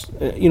was,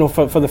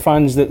 for the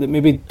fans that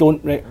maybe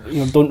don't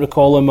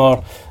recall him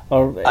or.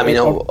 I mean,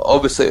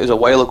 obviously it was a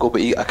while ago,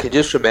 but I can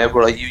just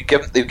remember, like, he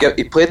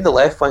played in the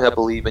left wing, I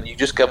believe, and you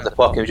just give him the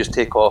puck and he would just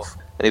take off,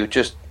 and he would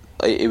just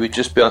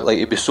be like,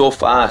 he'd be so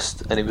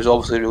fast, and he was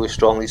obviously really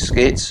strong with his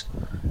skates,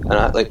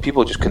 and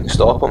people just couldn't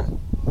stop him.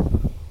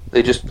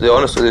 They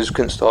honestly just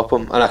couldn't stop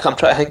him. And I'm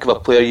trying to think of a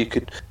player you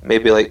could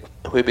maybe like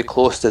who'd be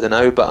close to the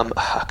now, but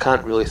I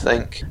can't really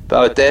think. But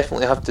I would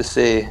definitely have to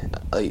say,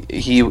 like,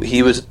 he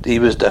was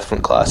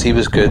different class. He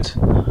was good.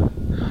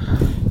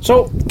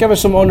 So, give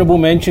us some honourable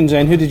mentions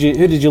then. Who did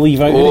you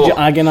leave out? Who did you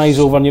agonise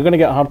over? And you're going to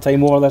get a hard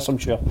time over this, I'm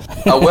sure.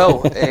 I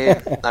will.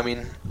 I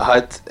mean, I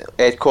had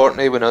Ed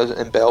Courtney when I was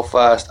in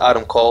Belfast,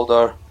 Adam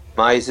Calder,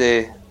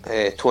 Maise,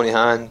 Tony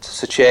Hand,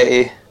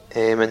 Sacchetti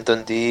in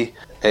Dundee,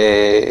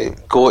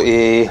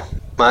 Gautier,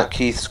 Matt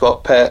Keith,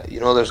 Scott Pitt.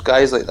 There's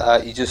guys like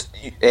that.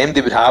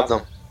 MD would have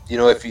them.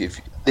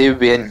 If they would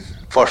be in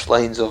first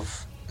lines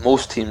of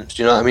most teams.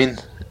 Do you know what I mean?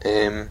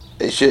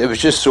 It was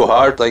just so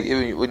hard. Like,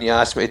 when you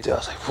asked me to do it, I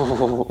was like,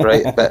 whoa,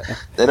 right. But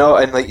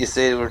and like you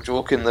say, we're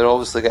joking. There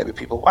obviously going to be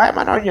people, why am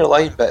I not on your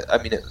line? But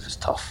I mean, it was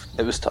tough.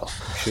 It was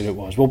tough. Sure it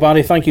was. Well,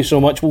 Barry, thank you so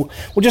much. We'll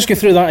just go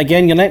through that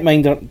again. Your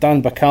netminder,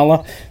 Dan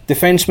Bacala,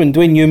 defenceman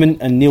Dwayne Newman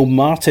and Neil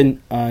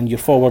Martin, and your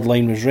forward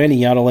line was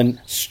Rennie Yarrelin,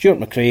 Stuart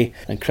McRae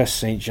and Chris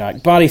St.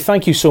 Jack. Barry,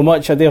 thank you so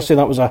much. I dare say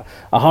that was a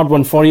hard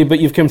one for you, but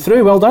you've come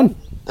through. Well done.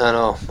 I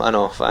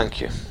know.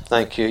 Thank you.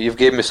 You've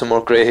given me some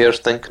more grey hairs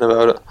thinking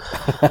about it.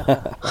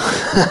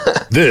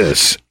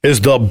 This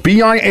is the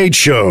BIH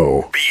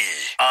Show.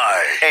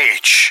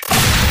 BIH.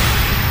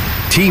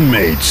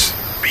 Teammates.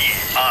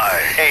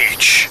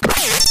 BIH.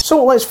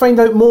 So let's find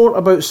out more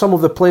about some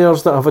of the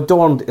players that have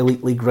adorned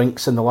Elite League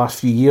rinks in the last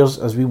few years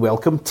as we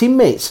welcome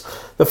teammates.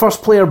 The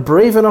first player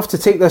brave enough to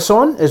take this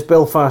on is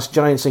Belfast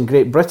Giants and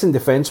Great Britain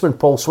defenceman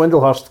Paul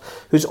Swindlehurst,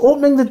 who's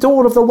opening the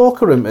door of the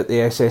locker room at the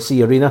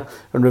SSE Arena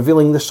and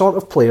revealing the sort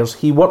of players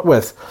he worked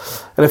with.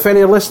 And if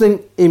any are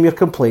listening, aim your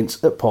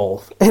complaints at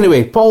Paul.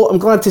 Anyway, Paul, I'm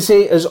glad to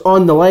say, is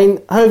on the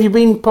line. How have you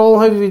been, Paul?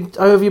 How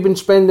have you been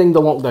spending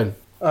the lockdown?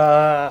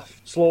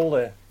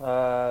 Slowly.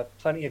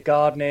 Plenty of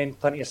gardening,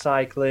 plenty of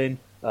cycling,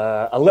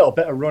 a little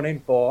bit of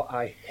running, but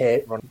I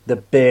hate running. The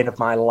bane of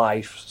my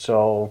life.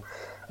 So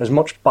as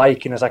much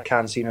biking as I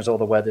can, seeing as all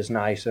the weather's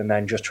nice, and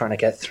then just trying to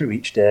get through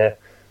each day,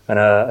 and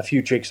a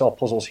few jigsaw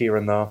puzzles here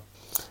and there.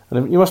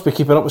 And you must be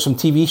keeping up with some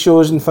TV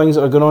shows and things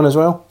that are going on as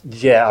well.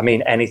 Yeah, I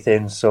mean,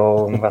 anything.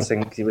 So I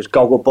think it was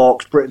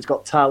Gogglebox, Britain's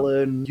Got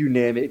Talent, you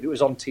name it. If it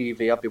was on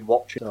TV, I've been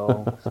watching.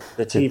 So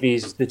the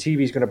TV's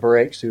going to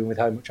break soon with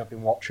how much I've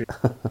been watching.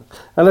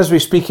 And as we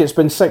speak, it's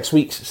been 6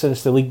 weeks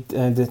since the league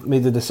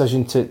made the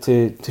decision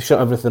to shut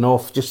everything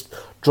off, just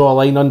draw a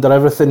line under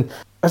everything.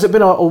 Has it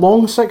been a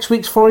long 6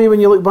 weeks for you when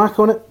you look back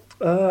on it?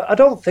 I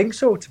don't think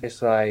so.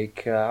 It's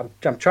like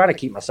I'm trying to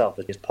keep myself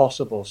as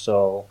possible.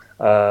 So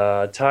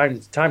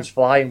time's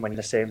flying when you're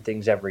the same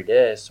things every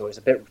day. So it's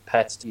a bit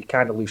repetitive. You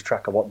kind of lose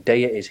track of what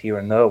day it is here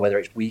and there, whether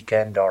it's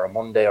weekend or a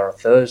Monday or a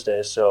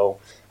Thursday. So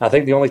I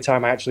think the only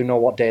time I actually know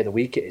what day of the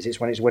week it is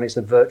when it's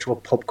the virtual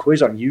pub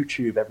quiz on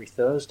YouTube every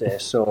Thursday.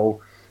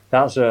 So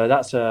that's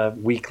a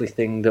weekly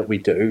thing that we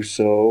do.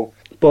 So,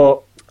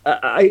 but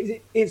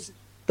it's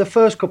the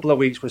first couple of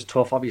weeks was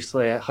tough.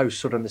 Obviously, how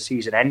sudden the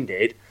season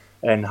ended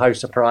and how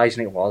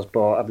surprising it was,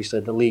 but obviously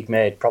the league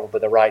made probably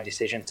the right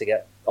decision to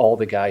get all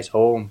the guys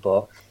home,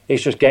 but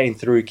it's just getting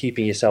through,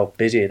 keeping yourself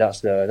busy.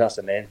 That's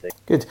the main thing.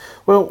 Good.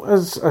 Well,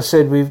 as I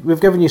said, we've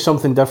given you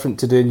something different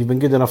to do, and you've been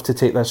good enough to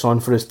take this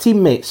on for us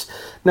teammates.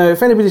 Now,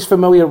 if anybody's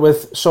familiar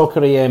with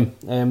Soccer AM,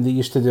 they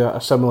used to do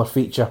a similar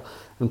feature,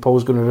 and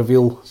Paul's going to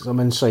reveal some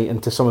insight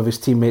into some of his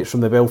teammates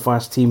from the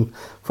Belfast team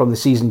from the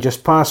season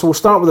just past. So we'll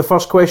start with the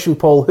first question,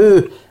 Paul.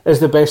 Who is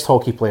the best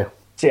hockey player?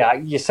 See,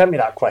 you sent me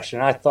that question.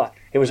 I thought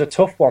it was a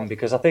tough one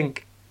because I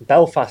think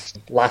Belfast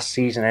last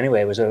season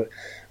anyway was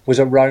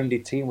a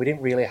rounded team. We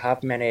didn't really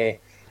have many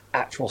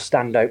actual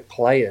standout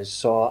players,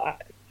 so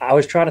I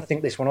was trying to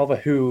think this one over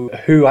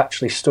who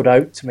actually stood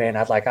out to me, and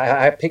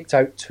I picked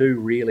out two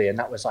really, and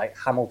that was like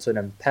Hamilton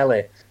and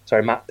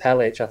Matt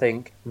Pellich. I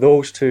think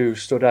those two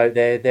stood out.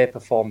 They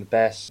performed the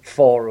best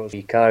for us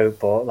week out,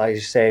 but like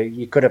you say,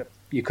 you could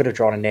have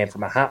drawn a name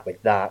from a hat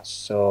with that.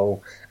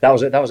 So that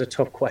was a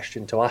tough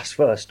question to ask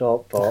first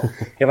up. But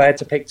if I had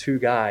to pick two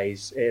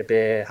guys, it'd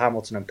be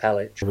Hamilton and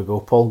Pellich. There we go.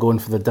 Paul going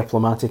for the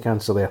diplomatic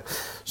answer there.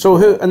 So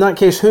who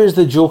is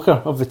the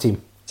joker of the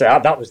team? So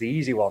that was the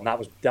easy one.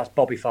 That's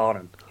Bobby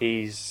Farnham.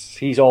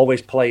 He's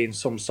always playing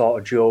some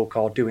sort of joke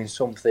or doing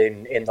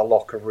something in the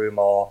locker room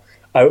or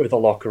out of the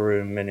locker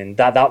room, and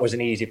that was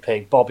an easy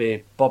pick.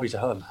 Bobby's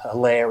a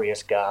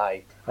hilarious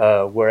guy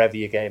wherever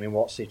you get him in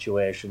what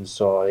situations.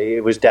 So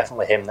it was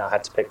definitely him that I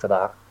had to pick for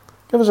that.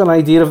 Give us an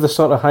idea of the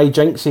sort of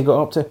hijinks he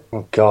got up to.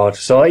 Oh God!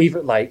 So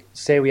even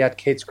say we had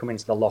kids come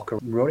into the locker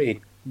room,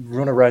 he'd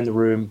run around the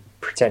room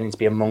pretending to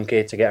be a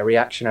monkey to get a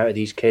reaction out of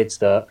these kids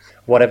that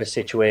whatever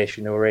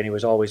situation they were in, he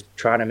was always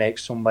trying to make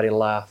somebody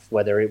laugh,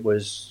 whether it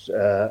was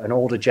an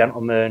older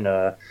gentleman,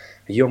 a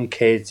young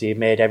kid. He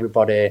made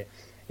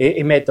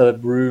the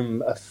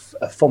room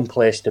a fun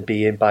place to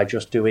be in by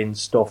just doing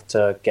stuff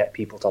to get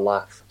people to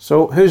laugh.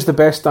 So who's the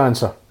best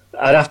dancer?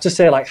 I'd have to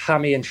say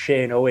Hammy and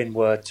Shane Owen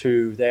were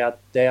two. They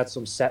had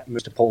some set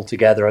moves to pull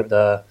together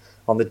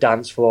on the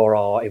dance floor,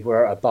 or if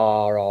we're at a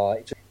bar or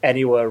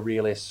anywhere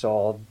really.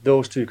 So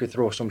those two could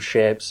throw some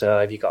shapes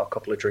if you got a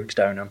couple of drinks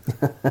down them.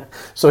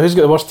 So who's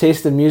got the worst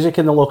taste in music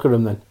in the locker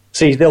room then?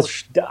 See,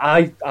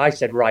 I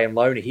said Ryan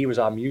Lowney. He was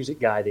our music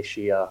guy this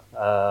year.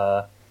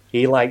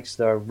 He likes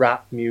the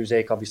rap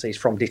music. Obviously, he's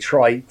from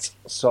Detroit,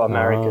 so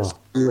America's.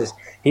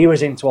 He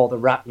was into all the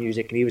rap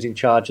music, and he was in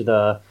charge of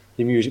the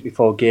music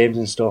before games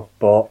and stuff.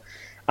 But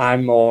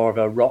I'm more of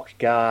a rock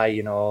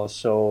guy,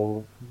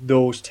 so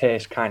those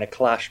tastes kind of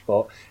clash.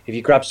 But if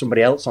you grab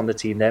somebody else on the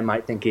team, they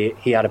might think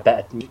he had a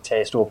better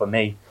taste over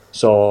me.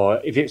 So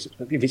if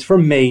it's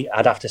from me,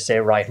 I'd have to say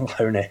Ryan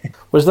Lowney.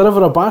 Was there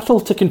ever a battle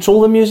to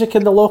control the music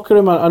in the locker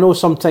room? I know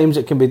sometimes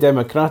it can be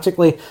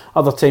democratically.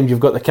 Other times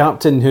you've got the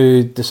captain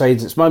who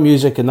decides it's my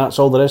music and that's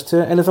all there is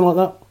to it. Anything like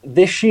that?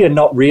 This year,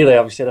 not really.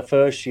 Obviously, the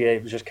first year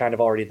it was just kind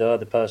of already there.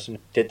 The person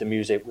who did the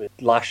music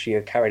last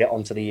year carried it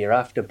on to the year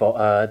after.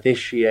 But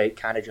this year it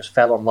kind of just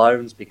fell on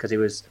Lowndes because it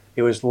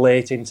was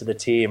late into the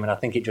team, and I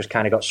think it just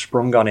kind of got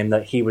sprung on him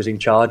that he was in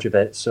charge of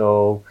it.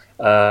 So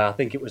I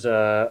think it was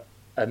a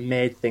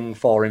made thing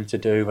for him to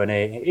do, and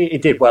he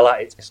did well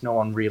at it. No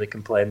one really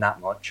complained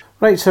that much.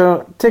 Right,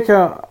 so take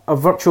a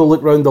virtual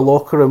look round the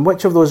locker room.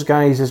 Which of those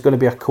guys is going to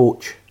be a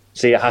coach?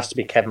 See, it has to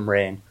be Kevin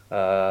Raine.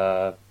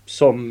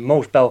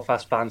 Most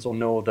Belfast fans will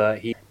know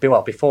that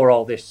before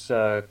all this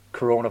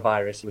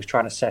coronavirus, he was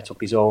trying to set up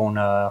his own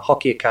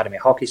hockey academy,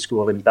 hockey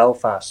school in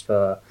Belfast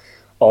for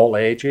all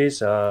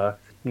ages.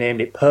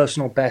 Named it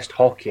Personal Best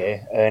Hockey,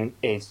 and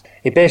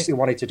he basically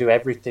wanted to do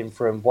everything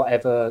from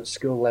whatever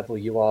skill level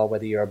you are,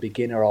 whether you're a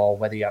beginner or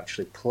whether you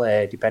actually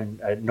play,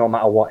 no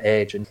matter what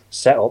age, and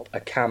set up a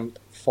camp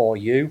for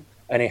you.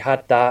 And he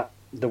had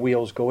the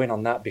wheels going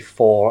on that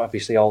before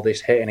obviously all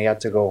this hit, and he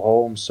had to go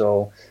home.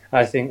 So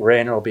I think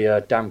Rainer will be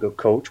a damn good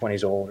coach when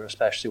he's older,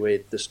 especially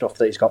with the stuff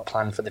that he's got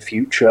planned for the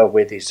future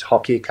with his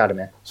hockey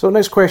academy. So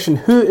next question,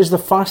 who is the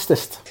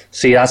fastest?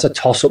 See, that's a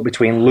toss-up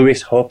between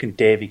Lewis Hook and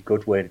David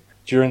Goodwin.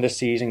 During the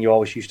season, you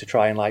always used to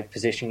try and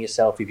position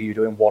yourself if you're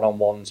doing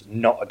one-on-ones,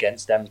 not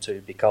against them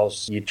two,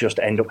 because you'd just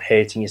end up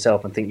hating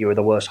yourself and think you were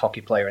the worst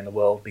hockey player in the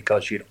world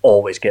because you'd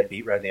always get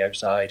beat around the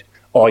outside,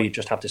 or you'd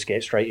just have to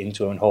skate straight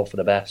into them and hope for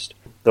the best.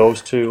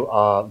 Those two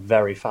are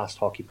very fast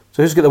hockey.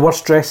 So who's got the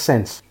worst dress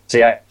sense?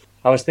 See, I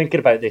was thinking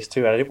about this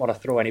too, and I didn't want to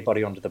throw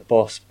anybody under the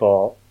bus,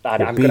 but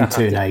I'm being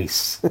too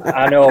nice.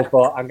 I know,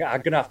 but I'm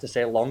going to have to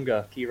say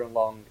Longer, Kieran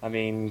Long. I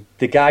mean,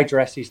 the guy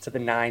dresses to the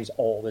nines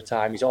all the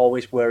time. He's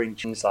always wearing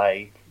jeans,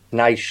 like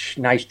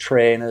nice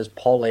trainers,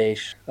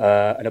 polish,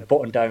 and a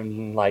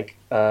button-down like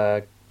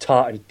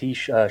tartan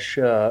t-shirt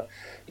shirt.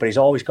 But he's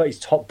always got his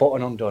top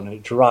button undone, and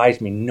it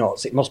drives me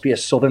nuts. It must be a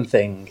southern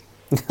thing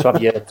to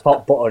have your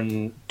top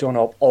button done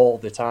up all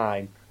the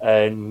time.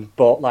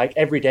 But like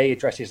every day he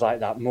dresses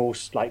like that.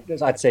 Most, like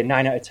I'd say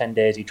 9 out of 10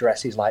 days he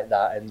dresses like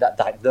that, and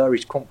that there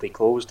is comfy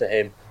clothes to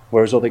him.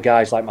 Whereas other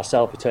guys like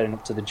myself are turning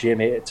up to the gym,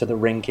 to the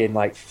rink in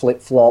like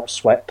flip-flops,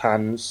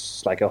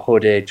 sweatpants, like a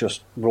hoodie,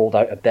 just rolled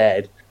out of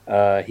bed.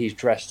 He's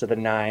dressed to the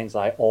nines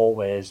like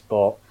always,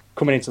 but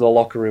coming into the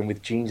locker room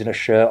with jeans and a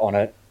shirt on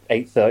at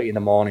 8:30 in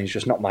the morning is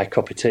just not my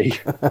cup of tea.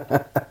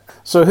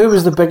 So who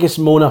was the biggest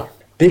moaner?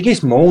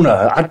 Biggest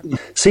moaner?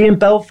 See, in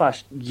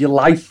Belfast, your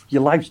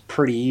life's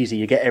pretty easy.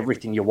 You get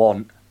everything you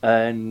want.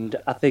 And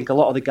I think a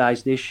lot of the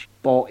guys this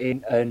bought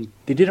in, and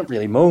they didn't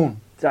really moan.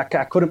 I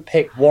couldn't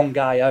pick one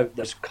guy out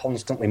that's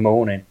constantly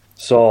moaning.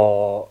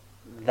 So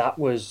that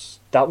was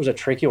a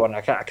tricky one.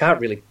 I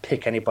can't really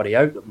pick anybody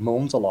out that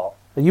moans a lot.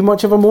 Are you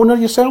much of a moaner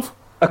yourself?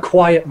 A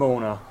quiet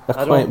moaner. A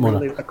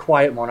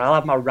quiet moaner. I'll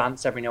have my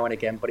rants every now and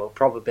again, but it'll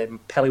probably be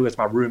Pelly was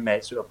my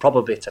roommate, so it'll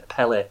probably be to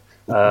Pelly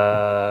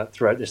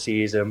throughout the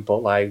season. But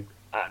like,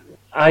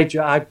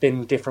 I've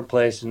been different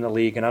places in the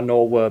league, and I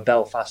know where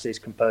Belfast is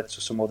compared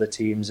to some other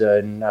teams.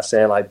 And I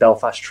say, like,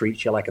 Belfast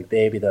treats you like a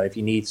baby, though. If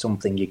you need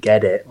something, you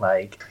get it.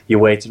 Like, you're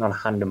waiting on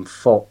hand and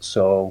foot.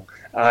 So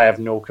I have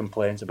no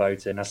complaints about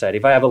it. And I said,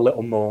 if I have a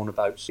little moan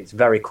about it, it's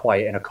very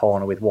quiet in a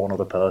corner with one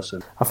other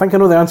person. I think I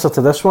know the answer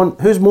to this one.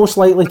 Who's most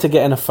likely to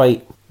get in a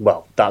fight?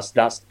 Well,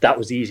 that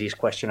was the easiest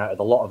question out of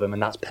a lot of them,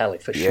 and that's Pelly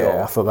for sure.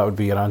 Yeah, I thought that would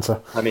be your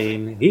answer. I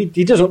mean, he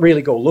doesn't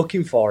really go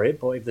looking for it,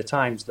 but if the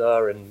time's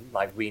there and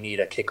like we need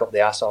a kick up the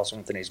ass or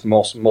something, he's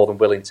more than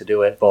willing to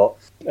do it. But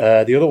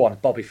the other one,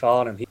 Bobby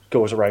Farnham, he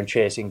goes around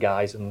chasing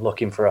guys and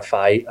looking for a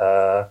fight,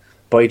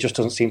 but it just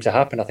doesn't seem to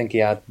happen. I think he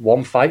had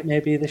one fight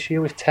maybe this year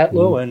with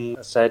Tetlow, and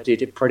I said he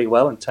did pretty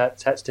well, and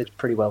Tets did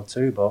pretty well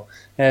too. But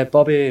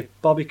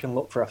Bobby can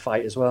look for a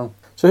fight as well.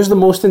 So who's the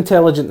most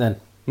intelligent then?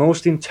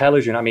 Most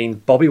intelligent. I mean,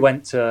 Bobby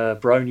went to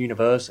Brown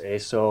University,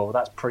 so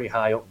that's pretty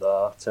high up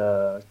there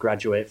to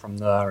graduate from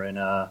there. And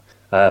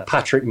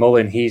Patrick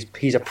Mullen, he's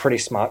a pretty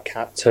smart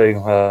cat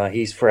too.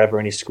 He's forever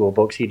in his school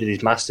books. He did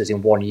his masters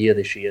in 1 year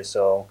this year,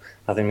 so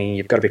I mean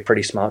you've got to be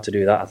pretty smart to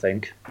do that, I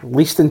think.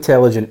 Least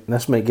intelligent.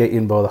 This might get you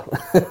in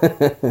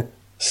bother.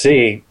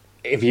 See,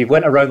 if you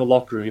went around the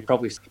locker room, you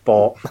probably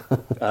spot.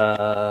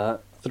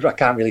 I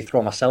can't really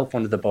throw myself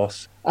under the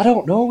bus. I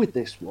don't know with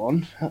this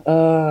one.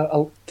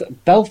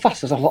 Belfast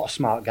has a lot of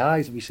smart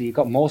guys. Obviously, you've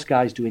got most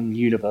guys doing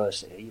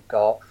university. You've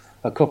got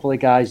a couple of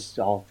guys,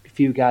 or a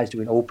few guys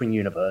doing open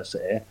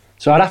university.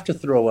 So I'd have to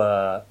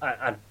throw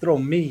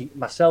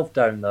myself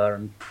down there,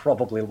 and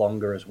probably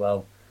Longer as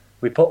well.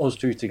 We put us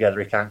two together,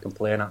 he can't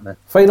complain at me.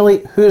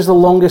 Finally, who's the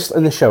longest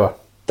in the shower?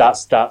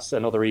 That's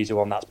another easy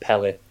one. That's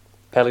Pelly.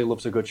 Pelly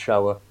loves a good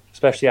shower.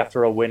 Especially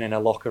after a win in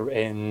a locker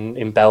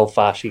in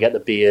Belfast, you get the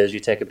beers, you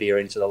take a beer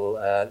into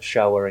the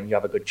shower, and you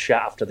have a good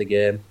chat after the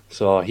game.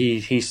 So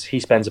he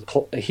spends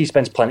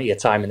plenty of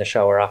time in the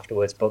shower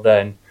afterwards. But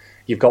then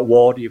you've got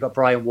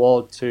Brian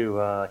Ward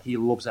too. He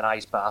loves an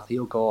ice bath.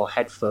 He'll go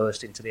head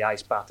first into the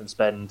ice bath and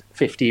spend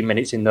 15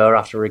 minutes in there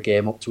after a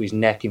game, up to his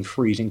neck in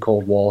freezing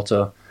cold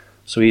water.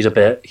 So he's a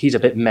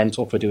bit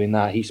mental for doing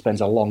that. He spends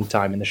a long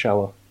time in the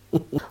shower.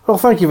 Well,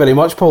 thank you very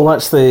much, Paul.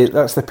 That's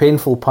the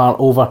painful part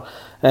over.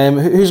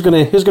 Who's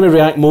going to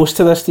react most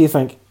to this, do you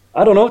think?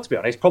 I don't know, to be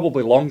honest.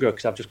 Probably Longer,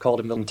 because I've just called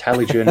him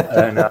intelligent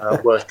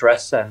and worst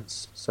dress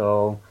sense.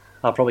 So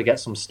I'll probably get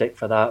some stick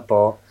for that.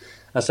 But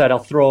I said I'll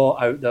throw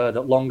out there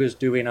that Longer's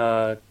doing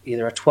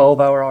either a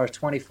 12-hour or a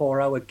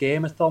 24-hour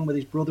game-a-thon with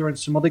his brother and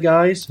some other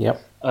guys.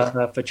 Yep.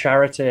 For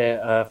charity,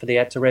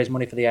 to raise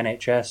money for the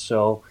NHS.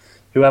 So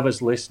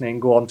whoever's listening,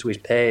 go onto his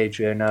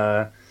page and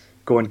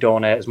go and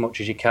donate as much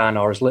as you can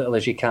or as little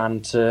as you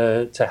can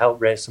to help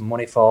raise some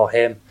money for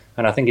him.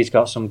 And I think he's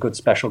got some good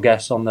special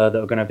guests on there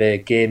that are going to be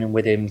gaming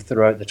with him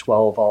throughout the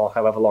 12 or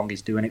however long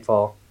he's doing it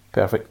for.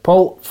 Perfect.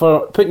 Paul,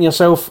 for putting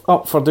yourself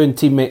up for doing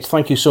Teammates,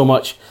 thank you so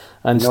much,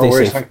 and stay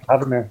safe. Thanks for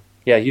having me.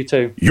 Yeah, you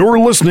too. You're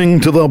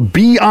listening to the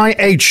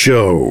BIH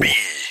Show.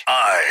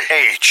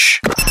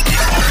 BIH.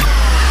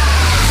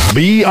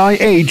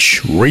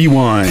 BIH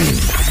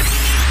Rewind.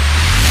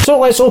 So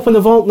let's open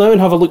the vault now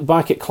and have a look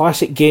back at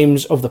classic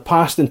games of the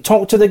past and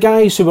talk to the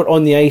guys who were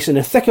on the ice in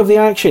the thick of the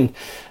action.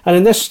 And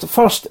in this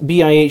first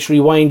BIH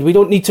Rewind, we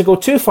don't need to go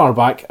too far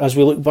back as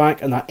we look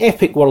back on that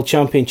epic World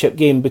Championship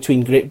game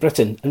between Great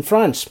Britain and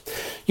France.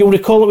 You'll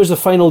recall it was the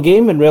final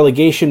game and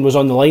relegation was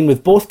on the line,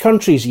 with both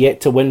countries yet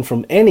to win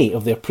from any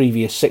of their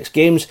previous 6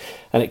 games,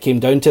 and it came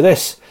down to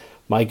this.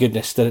 My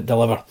goodness, did it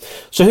deliver.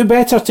 So who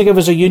better to give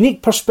us a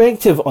unique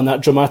perspective on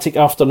that dramatic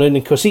afternoon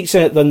in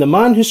Košice than the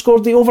man who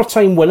scored the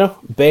overtime winner,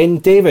 Ben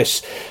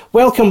Davis.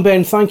 Welcome,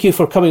 Ben. Thank you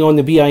for coming on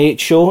the BIH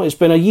show. It's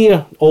been a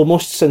year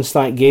almost since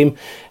that game.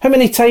 How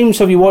many times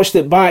have you watched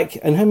it back,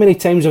 and how many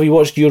times have you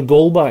watched your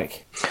goal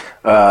back?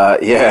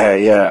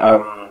 Thanks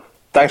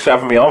for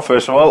having me on,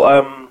 first of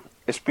all.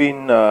 It's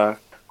been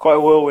quite a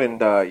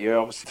whirlwind year.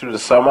 Obviously, through the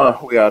summer,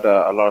 we had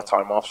a lot of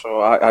time off, so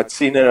I'd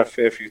seen it a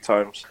fair few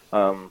times.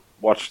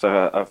 Watched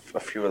a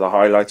few of the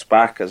highlights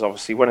back, as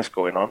obviously when it's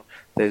going on,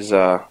 there's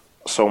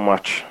so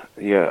much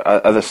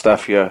other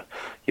stuff you're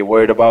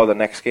worried about, the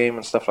next game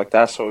and stuff like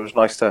that. So it was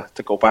nice to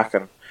go back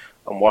and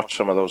watch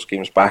some of those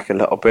games back a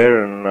little bit,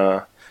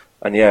 and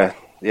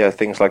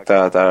things like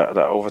that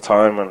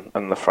overtime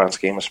and the France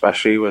game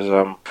especially was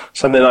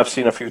something I've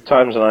seen a few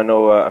times, and I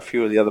know a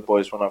few of the other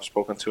boys, when I've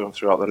spoken to them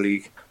throughout the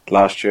league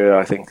last year,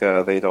 I think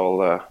they'd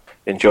all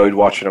enjoyed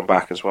watching them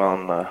back as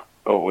well,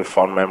 and with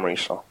fond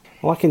memories. So.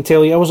 Well, I can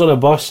tell you, I was on a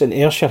bus in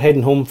Ayrshire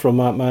heading home from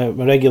my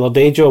regular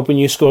day job when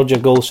you scored your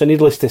goal, so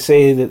needless to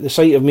say that the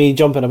sight of me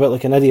jumping about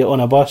like an idiot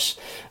on a bus,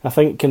 I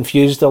think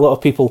confused a lot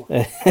of people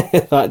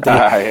that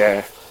day.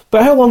 Yeah.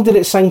 But how long did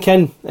it sink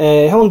in?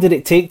 How long did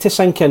it take to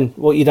sink in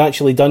what you'd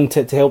actually done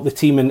to help the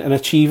team in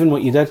achieving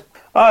what you did?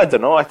 I don't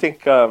know. I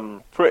think I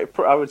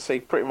would say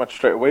pretty much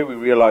straight away we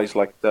realised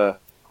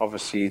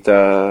obviously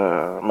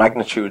the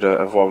magnitude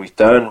of what we've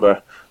done,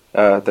 but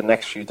the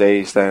next few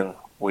days then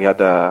we had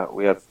a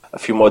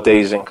few more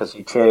days in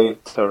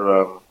Košice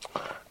to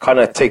kind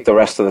of take the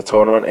rest of the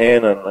tournament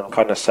in and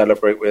kind of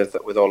celebrate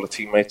with all the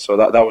teammates. So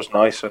that was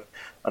nice, and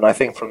I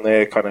think from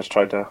there it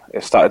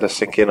started to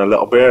sink in a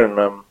little bit,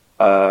 and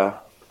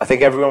I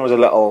think everyone was a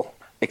little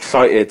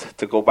excited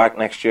to go back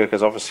next year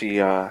because obviously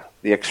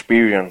the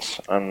experience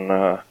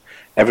and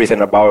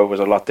everything about it was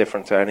a lot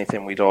different to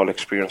anything we'd all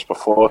experienced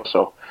before.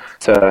 So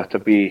to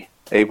be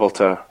able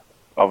to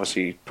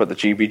obviously put the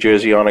GB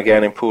jersey on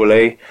again in Pool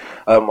A.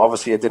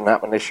 Obviously it didn't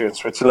happen this year in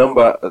Switzerland,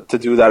 but to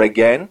do that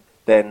again,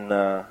 then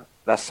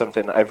that's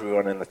something that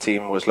everyone in the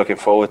team was looking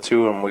forward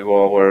to, and we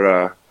all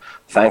were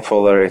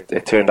thankful that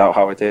it turned out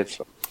how it did.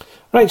 So.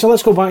 Right, so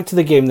let's go back to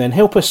the game then.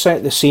 Help us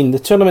set the scene. The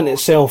tournament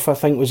itself, I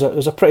think, was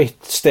a pretty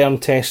stern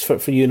test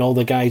for you and all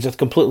the guys, at a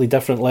completely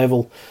different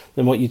level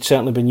than what you'd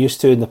certainly been used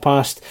to in the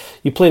past.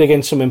 You played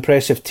against some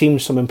impressive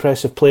teams, some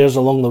impressive players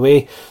along the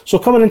way. So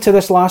coming into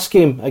this last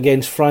game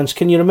against France,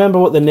 can you remember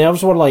what the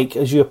nerves were like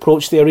as you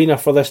approached the arena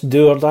for this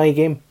do-or-die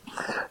game?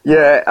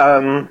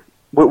 Yeah,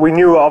 we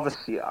knew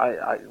obviously,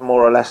 I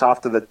more or less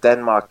after the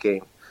Denmark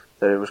game,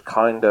 that it was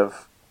kind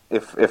of,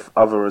 if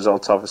other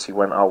results obviously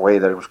went our way,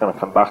 that it was going to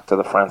come back to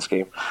the France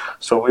game.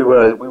 So we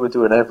were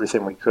doing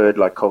everything we could,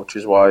 like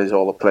coaches wise,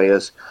 all the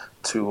players,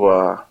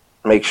 to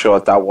make sure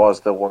that was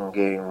the one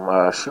game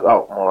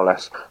shootout, more or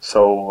less.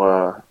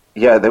 So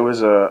there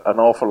was an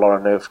awful lot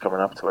of nerves coming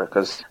up to it,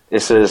 because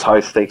it's as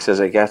high stakes as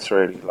it gets,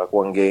 really. Like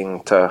one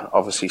game to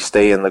obviously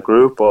stay in the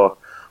group, or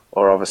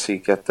obviously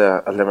get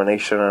the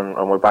elimination,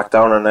 and we're back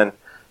down. And then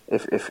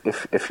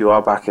if you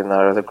are back in that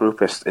other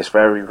group, it's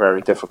very,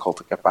 very difficult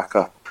to get back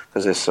up,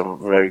 because there's some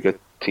very good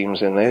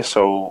teams in there.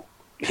 So,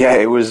 yeah,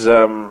 it was...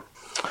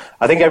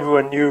 I think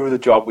everyone knew the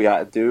job we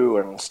had to do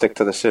and stick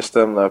to the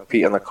system that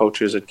Pete and the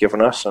coaches had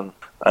given us. And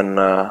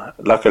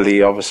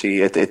luckily,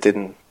 obviously, it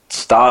didn't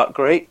start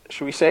great,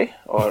 should we say,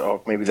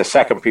 or maybe the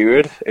second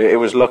period. It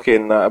was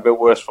looking a bit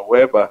worse for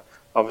wear, but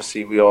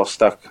obviously we all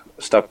stuck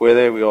with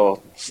it. We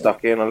all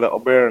stuck in a little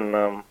bit,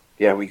 and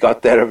we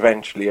got there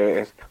eventually.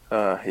 It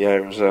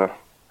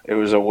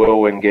was a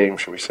whirlwind game,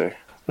 should we say.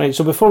 Right,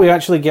 so before we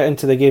actually get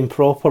into the game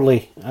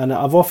properly, and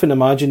I've often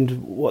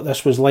imagined what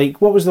this was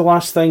like, what was the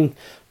last thing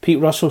Pete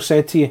Russell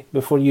said to you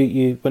before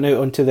you went out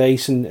onto the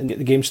ice and get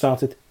the game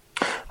started?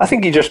 I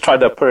think he just tried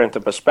to put into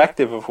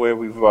perspective of where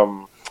we've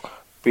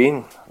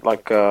been.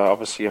 Like,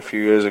 obviously a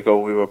few years ago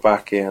we were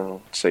back in,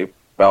 say,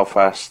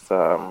 Belfast,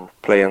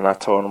 playing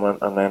that tournament,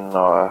 and then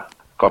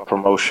got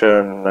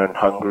promotion in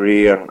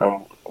Hungary,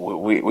 and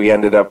we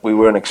ended up, we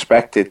weren't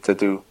expected to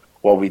do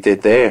what we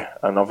did there,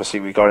 and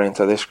obviously we got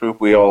into this group.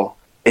 We all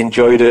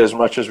enjoyed it as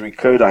much as we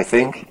could, I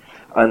think,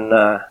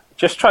 and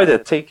just try to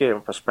take it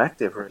in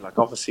perspective. Really. Like,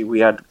 obviously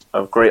we had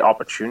a great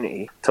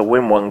opportunity to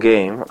win one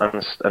game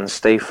and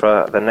stay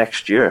for the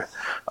next year,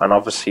 and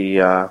obviously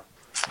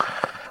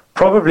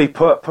probably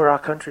put our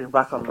country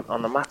back on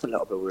the map a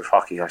little bit with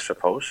hockey, I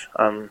suppose.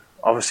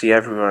 Obviously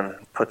everyone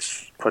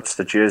puts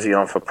the jersey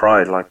on for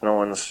pride. Like, no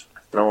one's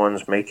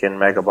making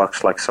mega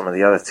bucks like some of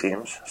the other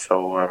teams,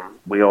 so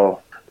we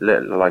all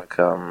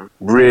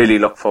really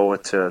look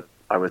forward to,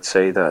 I would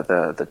say,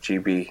 the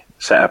GB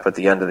setup at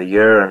the end of the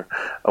year,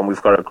 and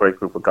we've got a great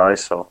group of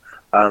guys. So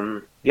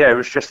it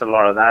was just a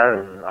lot of that,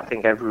 and I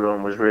think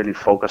everyone was really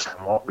focused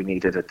on what we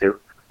needed to do,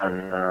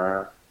 and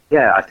I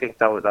think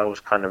that was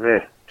kind of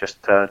it.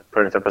 Just to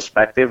put it into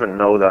perspective and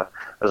know that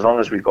as long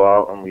as we go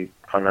out and we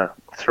kind of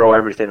throw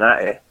everything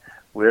at it,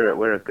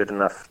 we're a good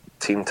enough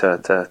team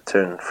to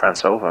turn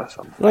France over.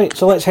 So. Right,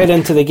 so let's head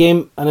into the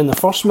game, and in the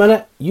first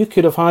minute you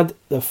could have had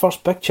the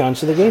first big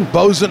chance of the game.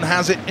 Bosun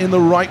has it in the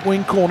right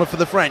wing corner for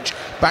the French.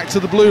 Back to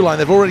the blue line.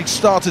 They've already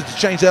started to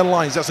change their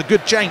lines. That's a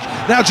good change.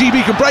 Now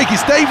GB can break.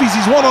 It's Davies.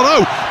 He's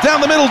 1-0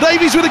 down the middle.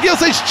 Davies with a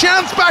gilt-edge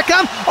chance,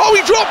 backhand. Oh,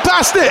 he dropped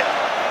past it.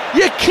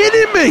 You're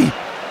kidding me.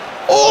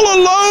 All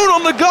alone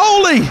on the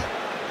goalie,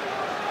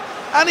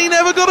 and he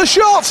never got a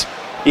shot.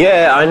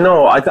 Yeah, I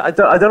know. I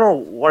don't know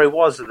what it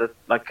was.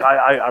 Like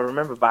I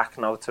remember back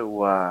now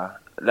to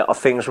little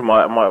things from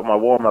my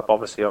warm up.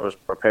 Obviously, I was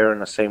preparing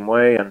the same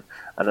way, and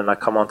then I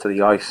come onto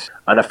the ice,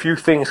 and a few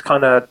things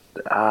kind of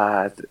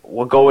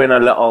were going a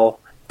little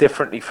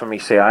differently for me.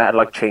 Say I had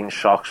like changed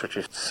socks, which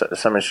is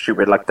something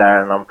stupid like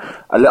that, and I'm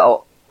a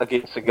little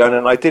against the gun,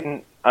 and I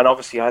didn't. And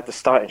obviously, I had the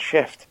starting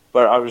shift,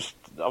 but I was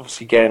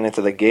obviously getting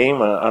into the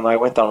game, and I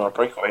went down on a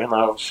breakaway, and I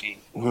obviously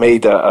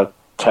made a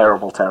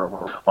terrible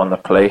on the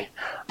play.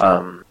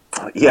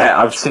 Yeah,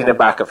 I've seen it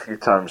back a few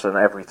times, and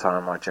every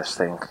time I just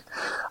think,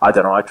 I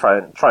don't know. I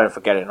try and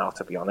forget it now,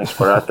 to be honest.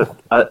 But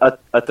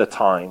at the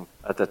time,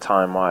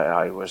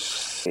 I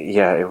was,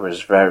 yeah, it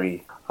was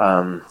very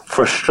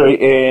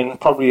frustrating.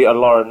 Probably a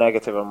lot of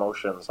negative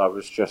emotions. I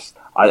was just,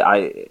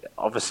 I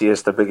obviously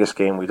it's the biggest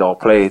game we'd all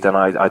played, and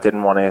I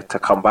didn't want it to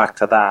come back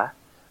to that,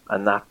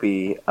 and that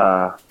be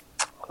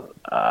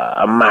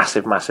a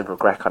massive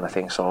regret kind of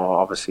thing. So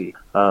obviously,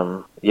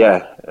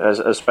 yeah,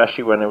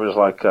 especially when it was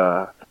like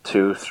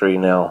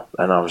 2-3-0,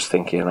 and I was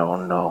thinking, oh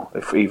no,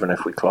 even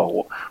if we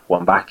claw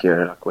one back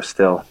here, like we're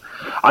still,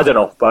 I don't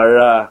know,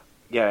 but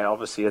yeah,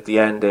 obviously at the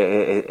end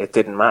it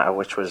didn't matter,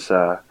 which was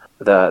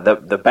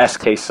the best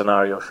case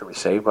scenario, should we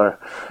say. But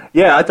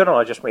yeah, I don't know,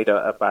 I just made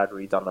a bad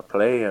read on the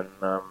play, and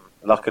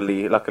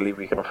luckily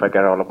we can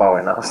forget all about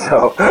it now.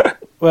 So.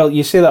 Well,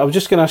 you say that. I was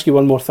just going to ask you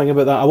one more thing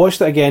about that. I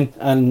watched it again,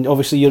 and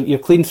obviously you're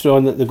clean through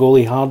on the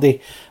goalie Hardy,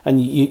 and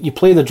you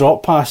play the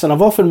drop pass, and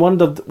I've often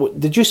wondered,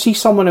 did you see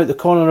someone out the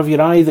corner of your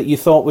eye that you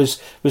thought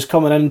was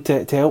coming in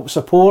to help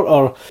support,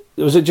 or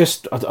was it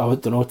just, I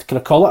don't know, can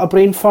I call it a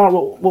brain fart?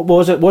 What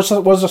was it? Was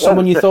there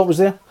someone you thought was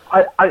there?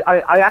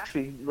 I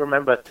actually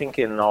remember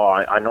thinking,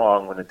 I know what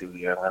I'm going to do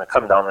here. I'm going to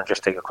come down and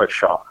just take a quick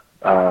shot.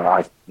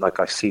 I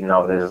see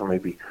now there's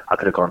maybe I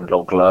could have gone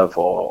low glove,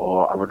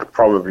 or I would have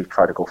probably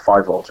tried to go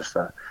 5-0, just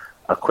a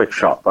quick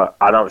shot.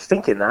 And I was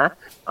thinking that,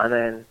 and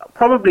then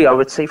probably I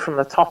would say from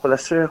the top of the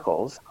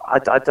circles, I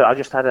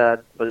just had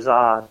a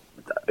bizarre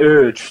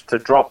urge to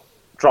drop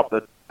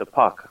the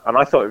puck, and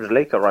I thought it was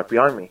Laker right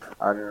behind me,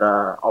 and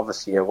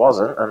obviously it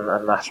wasn't,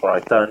 and that's what I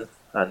done,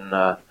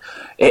 and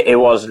it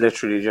was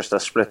literally just a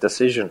split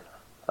decision,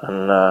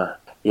 and.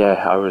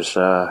 Yeah, I was.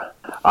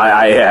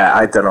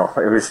 I don't know.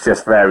 It was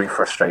just very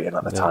frustrating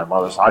at the time.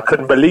 I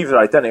couldn't believe that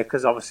I'd done it,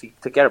 because obviously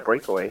to get a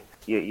breakaway,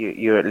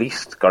 you at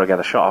least got to get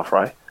a shot off,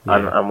 right?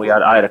 Yeah. And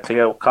I had a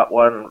clear cut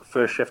one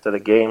first shift of the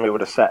game. It would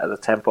have set at the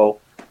tempo,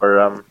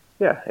 but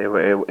yeah,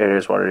 it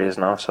is what it is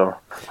now. So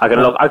I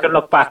can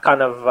look back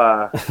kind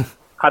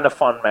of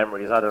fond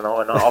memories. I don't know,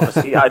 and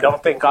obviously I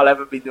don't think I'll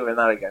ever be doing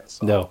that again.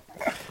 So. No.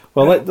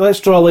 Well, let's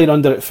draw a line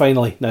under it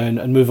finally now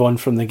and move on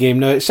from the game.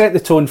 Now, it set the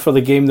tone for the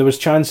game. There was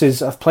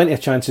plenty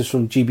of chances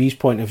from GB's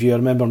point of view. I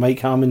remember Mike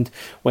Hammond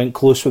went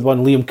close with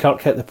one. Liam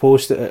Kirk hit the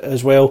post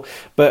as well.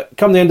 But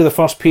come the end of the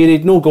first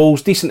period, no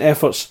goals, decent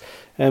efforts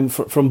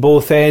from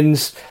both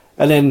ends.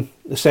 And then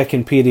the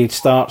second period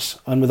starts,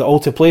 and with it all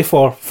to play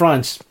for,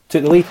 France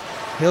took the lead.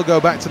 He'll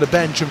go back to the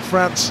bench, and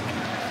France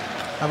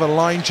have a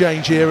line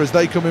change here as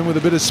they come in with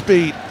a bit of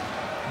speed.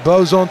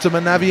 Bosun to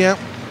Manavien.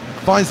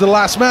 Finds the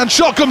last man.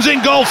 Shot comes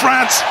in. Goal,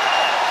 France.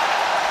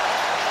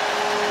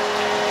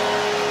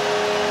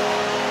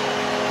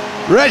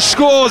 Resch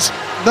scores.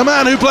 The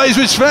man who plays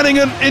with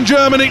Schwenningen in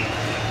Germany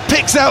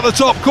picks out the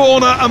top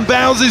corner, and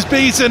Bounds is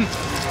beaten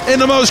in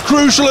the most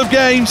crucial of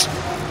games.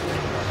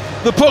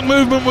 The puck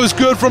movement was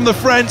good from the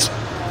French,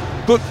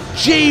 but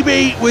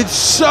GB with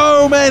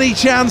so many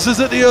chances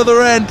at the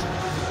other end,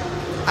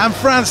 and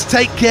France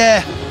take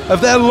care of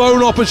their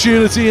lone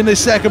opportunity in this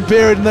second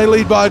period, and they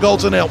lead by a goal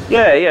to nil.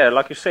 Yeah,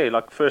 like you say,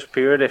 like first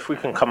period, if we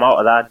can come out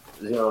of that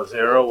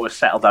 0-0, we'll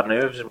settle our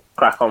nerves and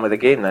crack on with the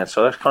game then.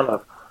 So that's kind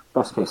of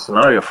best case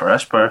scenario for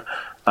us, but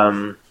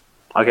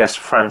I guess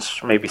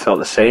France maybe thought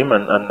the same,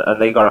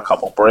 and they got a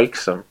couple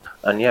breaks, and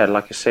yeah,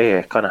 like you say,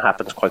 it kind of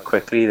happens quite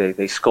quickly.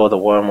 They score the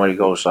one where he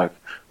goes like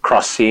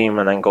cross seam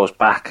and then goes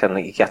back, and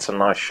he gets a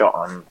nice shot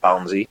on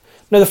Boundsy.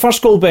 Now, the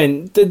first goal,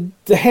 Ben, did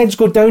the heads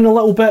go down a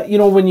little bit,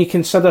 when you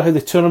consider how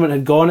the tournament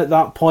had gone at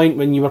that point,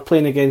 when you were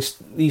playing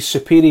against these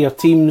superior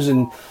teams,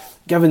 and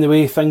given the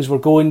way things were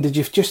going, did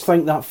you just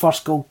think that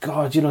first goal,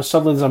 God,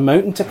 suddenly there's a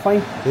mountain to climb?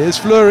 Here's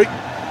Fleury.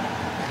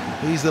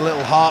 He's the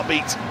little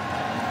heartbeat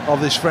of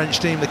this French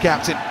team, the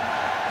captain.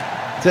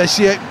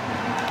 Tessier.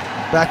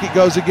 Back it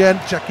goes again.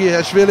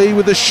 Chakirashvili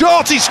with the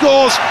shot, he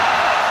scores!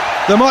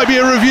 There might be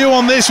a review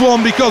on this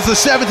one, because the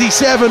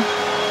 77...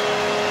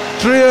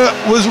 Trier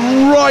was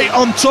right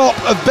on top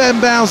of Ben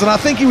Bounds, and I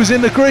think he was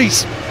in the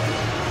crease.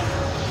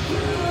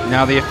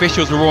 Now the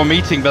officials are all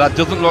meeting, but that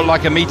doesn't look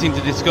like a meeting to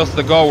discuss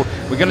the goal.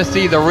 We're going to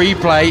see the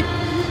replay.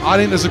 I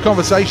think there's a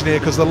conversation here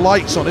because the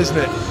light's on, isn't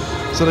it?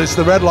 So there's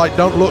the red light,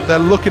 don't look, they're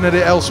looking at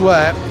it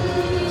elsewhere.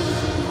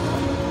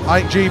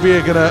 I think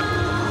GB are going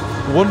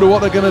to wonder what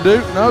they're going to do.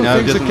 No,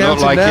 things are counting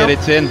look like now.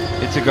 It's in.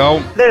 It's a goal.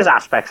 There's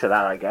aspects of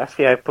that, I guess,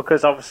 yeah,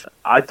 because obviously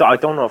I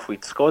don't know if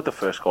we'd scored the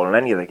first goal in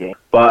any of the game,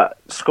 but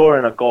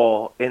scoring a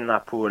goal in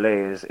that pool A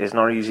is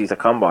not easy to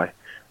come by.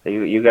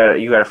 You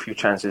get a few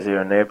chances here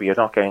and there, but you're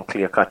not getting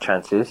clear-cut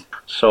chances.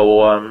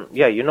 So,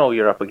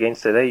 you're up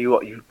against it there.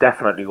 You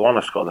definitely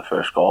want to score the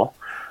first goal.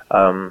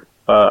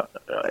 But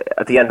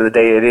at the end of the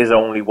day, it is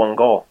only one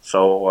goal.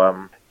 So,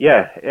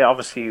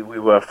 obviously we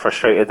were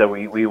frustrated that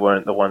we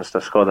weren't the ones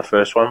to score the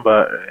first one,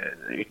 but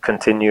it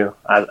continue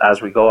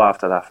as we go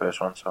after that first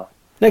one. So.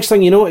 Next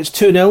thing you know, it's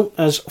 2-0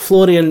 as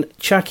Florian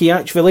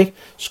Chakiachvili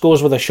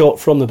scores with a shot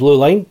from the blue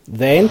line.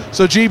 Then...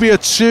 So GB are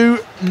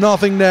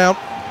 2-0 down.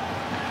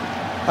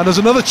 And there's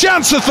another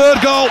chance, a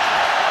third goal.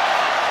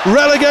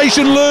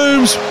 Relegation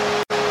looms.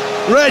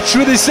 Wretch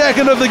with his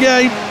second of the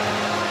game.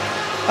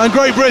 And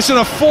Great Britain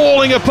are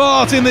falling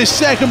apart in this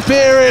second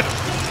period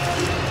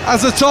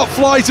as the top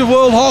flight of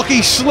world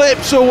hockey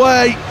slips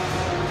away.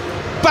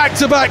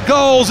 Back-to-back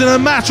goals in a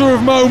matter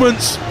of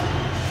moments.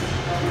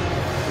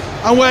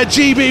 And where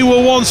GB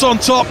were once on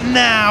top,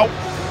 now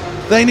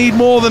they need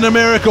more than a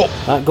miracle.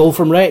 That goal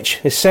from Wretch,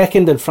 his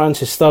second and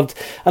France's third.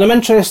 And I'm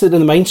interested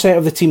in the mindset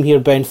of the team here,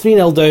 Ben.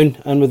 3-0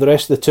 down, and with the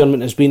rest of the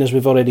tournament has been, as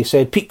we've already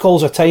said. Pete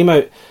calls a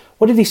timeout.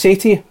 What did he say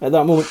to you at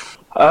that moment?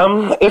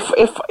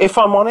 If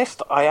I'm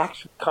honest, I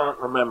actually can't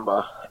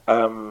remember.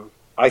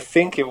 I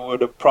think it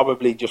would have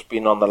probably just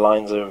been on the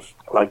lines of,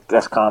 like,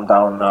 let's calm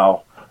down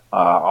now.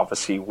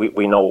 Obviously,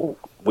 we know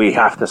we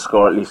have to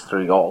score at least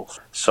 3 goals.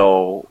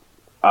 So...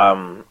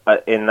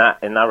 in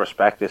that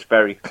respect, it's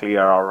very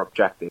clear our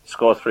objective: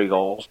 score 3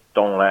 goals,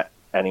 don't let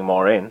any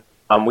more in,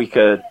 and we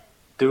could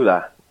do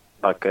that.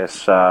 Like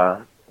it's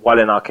well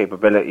in our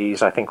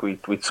capabilities. I think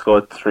we'd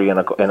scored 3 in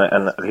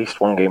at least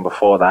one game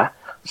before that.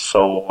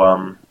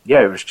 So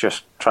it was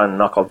just trying to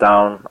knuckle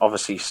down.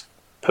 Obviously,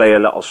 play a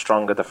little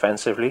stronger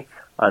defensively.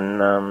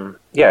 And,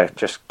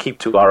 just keep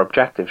to our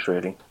objectives,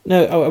 really.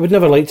 Now, I would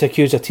never like to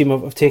accuse a team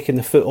of taking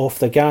the foot off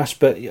the gas,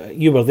 but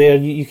you were there.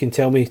 You can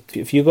tell me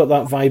if you got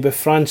that vibe. If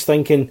France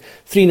thinking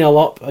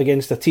 3-0 up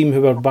against a team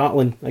who were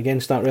battling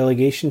against that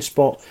relegation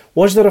spot,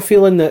 was there a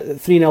feeling that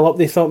 3-0 up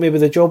they thought maybe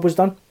the job was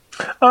done?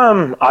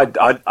 I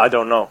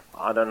don't know.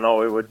 I don't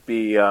know. It would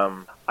be...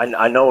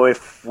 I know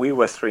if we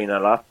were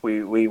 3-0 up,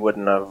 we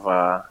wouldn't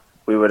have...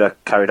 we would have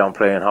carried on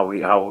playing how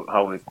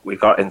we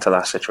got into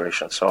that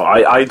situation. So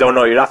I don't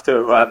know. You'd have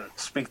to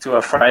speak to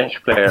a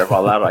French player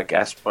about that, I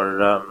guess.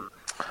 But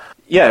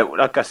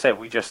like I said,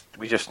 we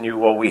just knew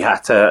we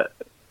had to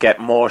get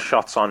more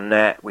shots on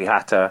net. We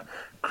had to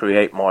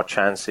create more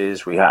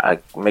chances. We had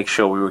to make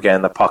sure we were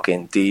getting the puck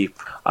in deep.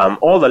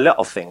 All the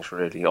little things,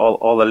 really.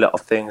 All the little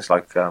things,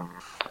 like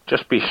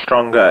just be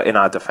stronger in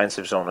our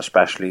defensive zone,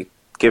 especially.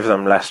 Give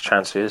them less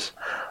chances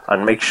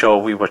and make sure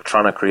we were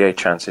trying to create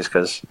chances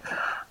because...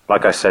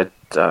 Like I said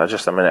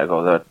just a minute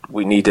ago, that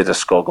we needed to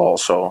score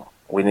goals, so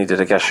we needed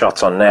to get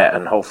shots on net,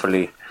 and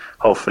hopefully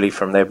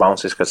from there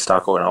bounces could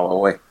start going our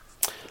way.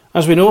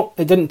 As we know,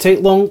 it didn't take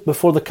long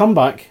before the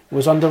comeback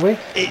was underway.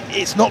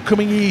 It's not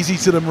coming easy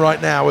to them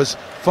right now as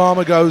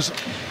Farmer goes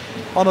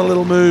on a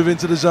little move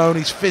into the zone.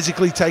 He's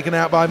physically taken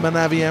out by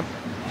Manaviem.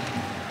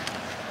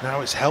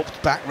 Now it's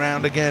helped back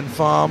round again.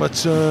 Farmer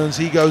turns,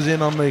 he goes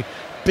in on the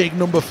big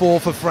number 4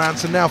 for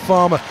France, and now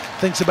Farmer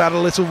thinks about a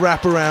little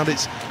wraparound.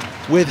 It's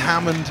with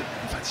Hammond,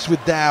 in fact it's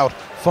with Dowd.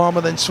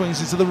 Farmer then swings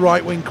into the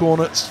right wing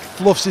corner,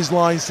 fluffs his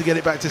lines to get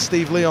it back to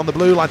Steve Lee on the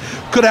blue line.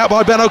 Cut out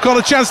by Ben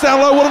O'Connor, chance down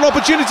low, what an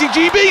opportunity,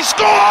 GB,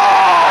 score!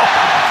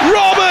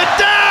 Robert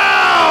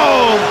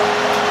Dowd!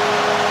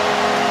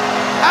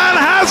 And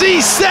has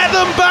he set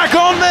them back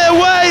on their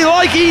way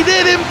like he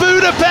did in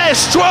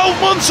Budapest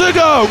 12 months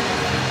ago?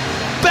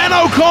 Ben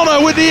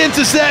O'Connor with the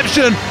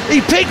interception.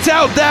 He picked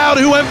out Dowd,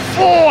 who went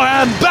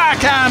forehand,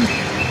 backhand,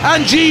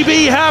 and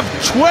GB have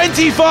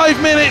 25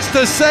 minutes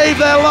to save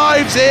their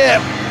lives here.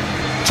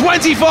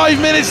 25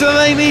 minutes and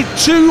they need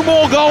 2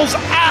 more goals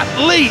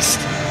at least.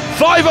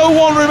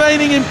 5:01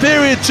 remaining in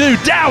period 2.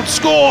 Dowd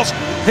scores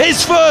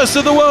his first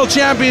of the World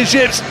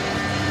Championships,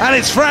 and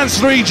it's France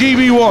 3,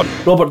 GB 1.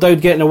 Robert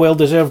Dowd getting a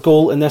well-deserved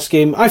goal in this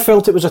game. I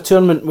felt it was a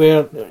tournament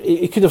where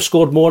he could have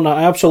scored more, and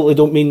I absolutely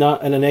don't mean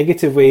that in a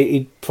negative way.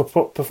 He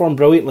performed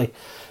brilliantly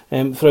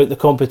throughout the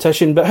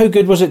competition. But how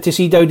good was it to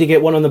see Dowdy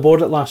get one on the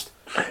board at last?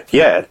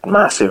 Yeah,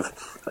 massive.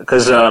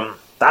 Because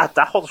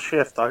that whole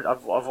shift,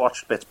 I've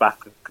watched bits back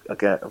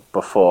again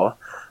before,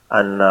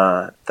 and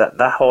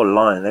that whole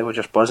line, they were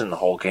just buzzing the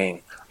whole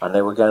game, and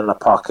they were getting the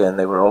puck in.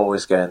 They were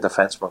always getting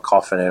defensemen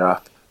coughing it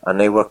up, and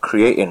they were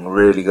creating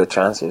really good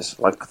chances,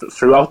 like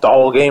throughout the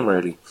whole game,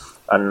 really.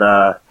 And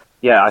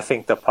I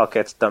think the puck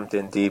gets dumped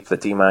in deep. The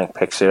D-man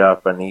picks it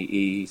up, and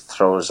he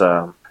throws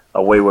a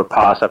wayward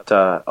pass up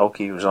to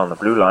Oki, who's on the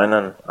blue line,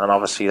 and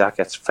obviously that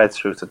gets fed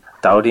through to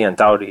Dowdy, and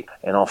Dowdy,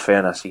 in all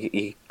fairness,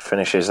 he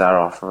finishes that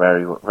off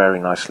very, very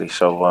nicely.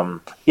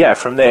 So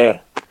from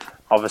there,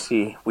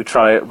 obviously we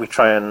try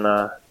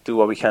and do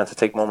what we can to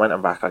take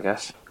momentum back, I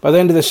guess. By the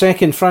end of the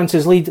second,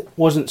 France's lead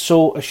wasn't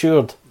so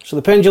assured. So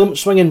the pendulum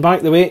swinging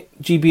back the way,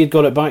 GB had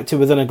got it back to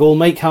within a goal.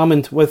 Mike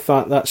Hammond with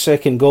that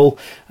second goal.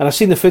 And I've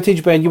seen the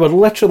footage, Ben, you were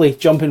literally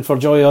jumping for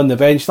joy on the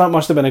bench. That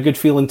must have been a good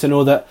feeling to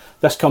know that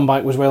this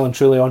comeback was well and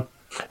truly on.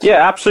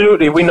 Yeah,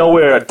 absolutely. We know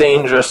we're a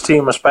dangerous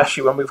team,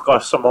 especially when we've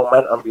got some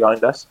momentum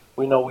behind us.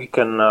 We know we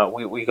can.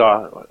 We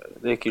got.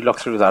 Like, you look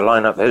through that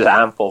lineup, there's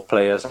ample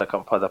players that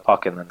can put the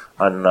puck in,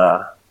 and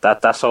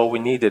that's all we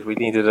needed. We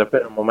needed a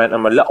bit of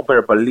momentum, a little bit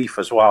of belief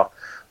as well,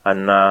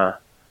 and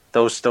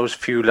those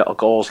few little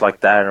goals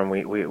like that, and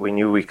we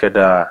knew we could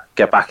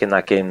get back in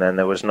that game. Then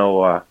there was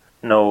no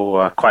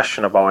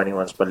question about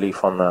anyone's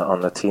belief on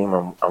the team,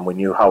 and we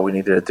knew how we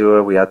needed to do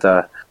it. We had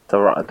the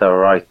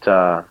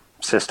right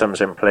systems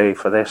in play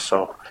for this.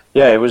 So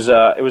yeah, it was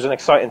an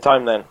exciting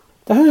time then.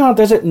 How hard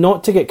is it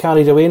not to get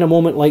carried away in a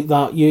moment like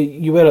that?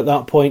 You were at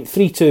that point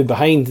 3-2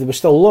 behind. There was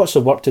still lots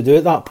of work to do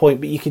at that point,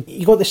 but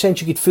you got the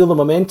sense you could feel the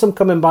momentum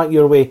coming back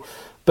your way.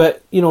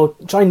 But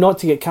trying not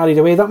to get carried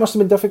away, that must have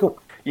been difficult.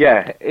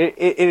 Yeah, it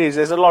is.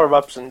 There's a lot of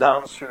ups and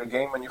downs through the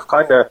game, and you've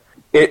kind of,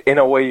 in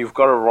a way, you've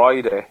got to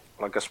ride it.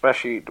 Like,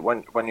 especially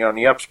when you're on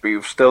the ups, but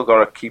you've still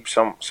got to keep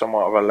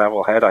somewhat of a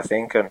level head, I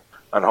think, and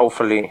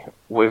hopefully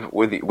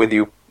with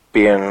you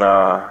being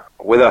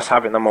with us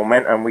having the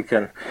momentum, we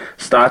can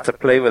start to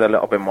play with a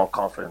little bit more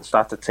confidence,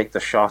 start to take the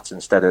shots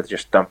instead of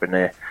just dumping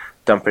it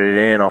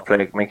in or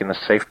making a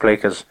safe play,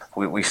 because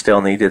we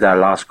still needed that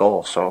last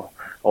goal. So,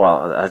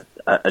 well,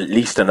 at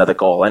least another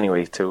goal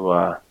anyway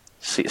to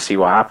see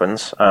what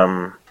happens.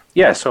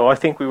 So I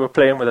think we were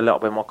playing with a little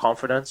bit more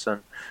confidence,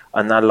 and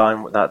that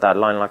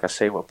line, like I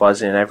say, with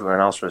Buzzy and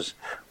everyone else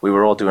we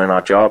were all doing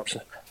our jobs,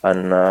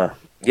 and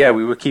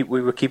we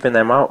were keeping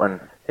them out, and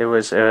it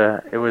was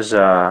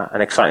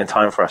an exciting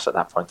time for us at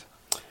that point.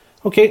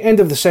 Okay, end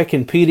of the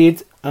second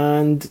period,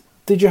 and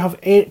could you have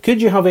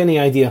any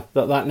idea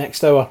that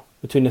next hour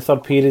between the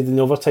third period and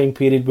the overtime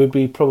period would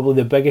be probably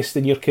the biggest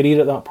in your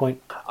career at that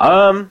point?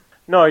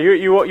 No,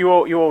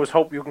 you always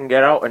hope you can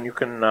get out and you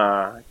can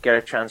get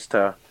a chance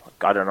to,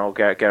 I don't know,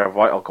 get a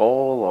vital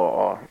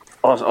goal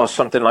or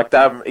something like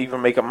that,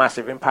 even make a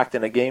massive impact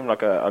in a game,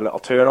 like a little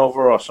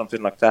turnover or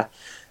something like that.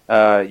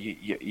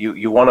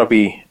 You want to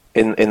be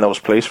in those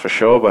places for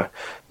sure, but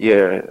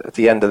at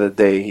the end of the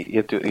day,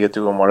 you're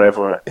doing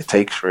whatever it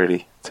takes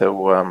really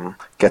to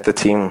get the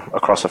team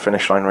across the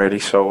finish line really.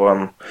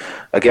 So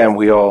again,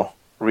 we all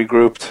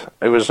regrouped.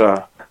 It was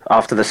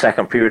after the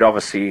second period,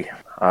 obviously.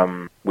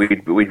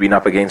 We'd been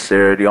up against it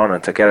early on,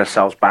 and to get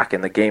ourselves back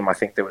in the game, I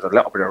think there was a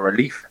little bit of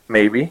relief,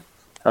 maybe.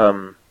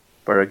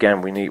 But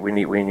again, we knew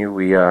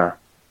we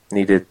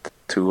needed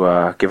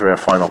to give it a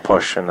final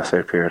push in the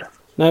third period.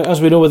 Now,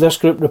 as we know with this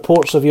group,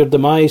 reports of your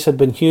demise had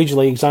been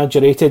hugely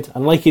exaggerated,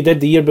 and like he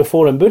did the year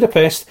before in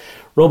Budapest,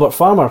 Robert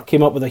Farmer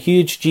came up with a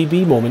huge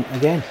GB moment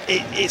again.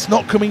 It's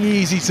not coming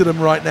easy to them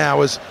right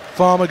now as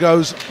Farmer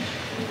goes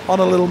on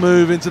a little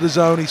move into the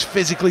zone. He's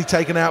physically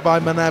taken out by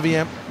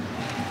Manaviem.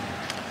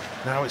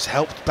 Now it's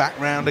helped back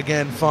round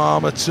again.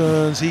 Farmer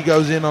turns, he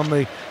goes in on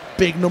the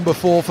big number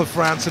 4 for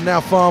France, and now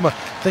Farmer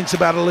thinks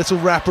about a little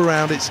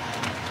wraparound. It's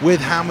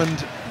with Hammond, in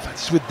fact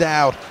it's with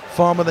Dowd.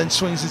 Farmer then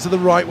swings into the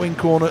right wing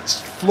corner,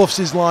 fluffs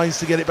his lines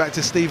to get it back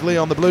to Steve Lee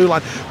on the blue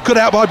line. Cut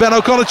out by Ben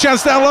O'Connor,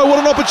 chance down low, what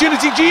an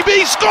opportunity,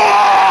 GB, score!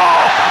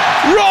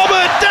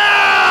 Robert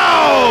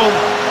Dowd!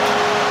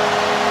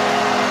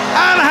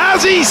 And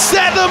has he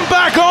set them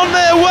back on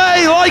their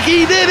way like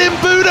he did in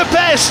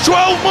Budapest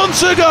 12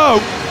 months ago?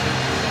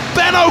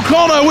 Ben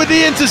O'Connor with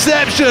the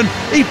interception.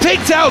 He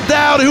picked out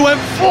Dowd, who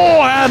went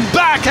forehand,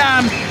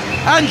 backhand,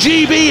 and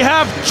GB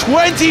have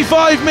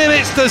 25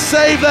 minutes to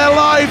save their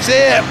lives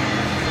here.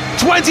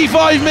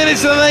 25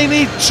 minutes and they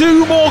need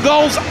 2 more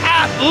goals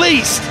at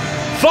least.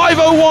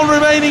 5:01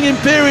 remaining in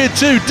period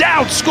 2.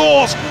 Dowd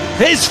scores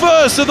his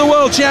first of the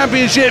World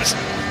Championships,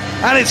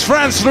 and it's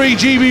France 3,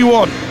 GB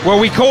 1. Well,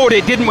 we called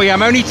it, didn't we?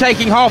 I'm only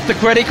taking half the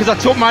credit because I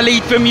took my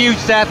lead from you,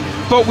 Seth,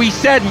 but we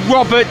said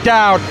Robert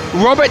Dowd.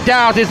 Robert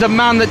Dowd is a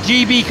man that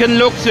GB can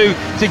look to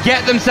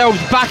get themselves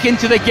back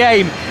into the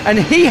game, and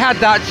he had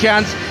that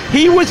chance.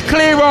 He was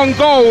clear on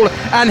goal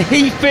and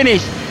he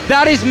finished.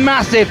 That is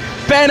massive.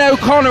 Ben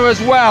O'Connor as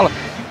well.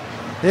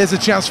 Here's a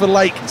chance for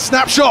Lake.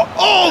 Snapshot.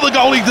 Oh, the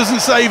goalie doesn't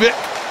save it.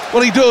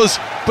 Well, he does,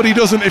 but he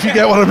doesn't, if you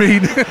get what I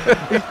mean.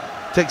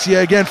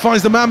 Texier again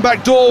finds the man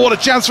back door. What a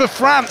chance for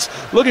France.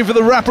 Looking for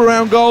the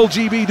wraparound goal.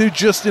 GB do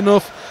just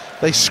enough.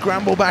 They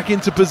scramble back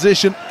into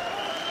position.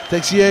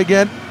 Texier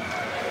again.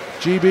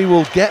 GB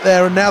will get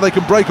there, and now they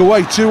can break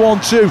away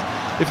 2-on-2.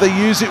 If they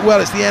use it well,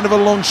 it's the end of a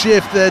long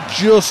shift. They're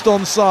just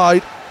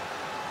onside.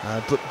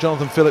 But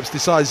Jonathan Phillips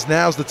decides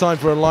now's the time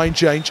for a line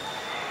change.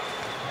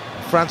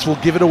 France will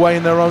give it away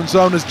in their own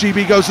zone as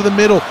GB goes to the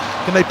middle.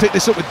 Can they pick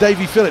this up with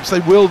Davy Phillips? They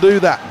will do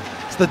that.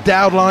 It's the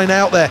Dowd line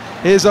out there.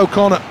 Here's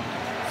O'Connor.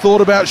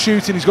 Thought about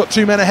shooting. He's got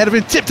 2 men ahead of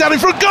him. Tipped out in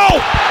front. Goal!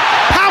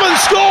 Hammond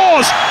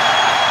scores!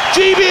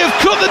 GB have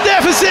cut the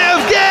deficit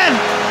again.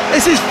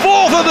 It's his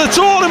 4th of the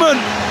tournament.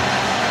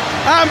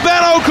 And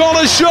Ben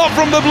O'Connor's shot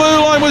from the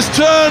blue line was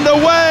turned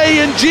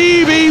away, and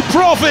GB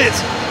profit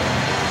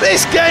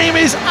This game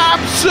is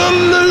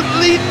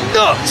absolutely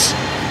nuts.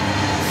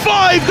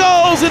 5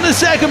 goals in the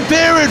second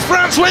period.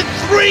 France went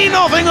 3-0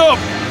 up,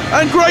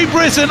 and Great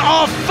Britain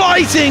are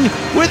fighting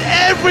with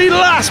every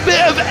last bit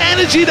of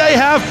energy they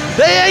have.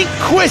 They ain't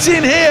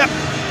quitting here.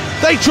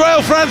 They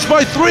trail France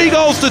by 3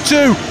 goals to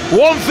 2.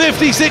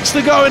 1:56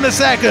 to go in the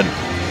second.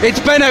 It's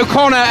Ben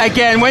O'Connor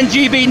again. When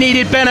GB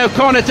needed Ben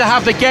O'Connor to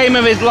have the game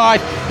of his life,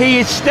 he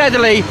is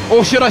steadily,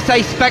 or should I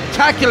say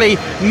spectacularly,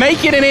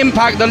 making an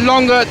impact the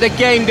longer the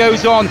game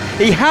goes on.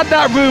 He had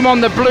that room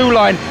on the blue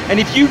line, and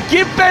if you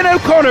give Ben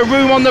O'Connor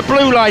room on the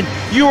blue line,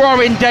 you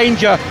are in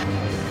danger.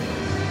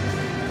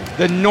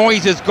 The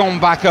noise has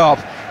gone back up,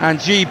 and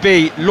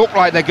GB look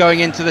like they're going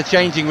into the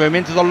changing room,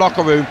 into the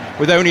locker room,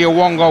 with only a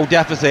 1-goal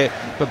deficit.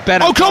 But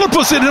Ben O'Connor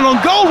puts it in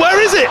on goal.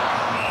 Where is it?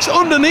 It's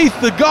underneath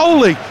the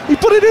goalie. He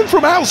put it in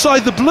from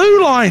outside the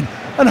blue line,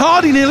 and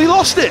Hardy nearly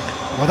lost it.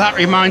 Well, that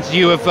reminds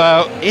you of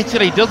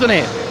Italy, doesn't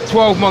it?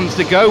 12 months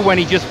ago when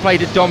he just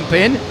played a dump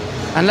in.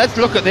 And let's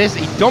look at this.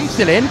 He dumps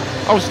it in.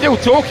 I was still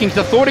talking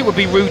because I thought it would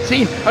be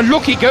routine. And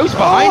look, he goes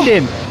behind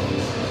him.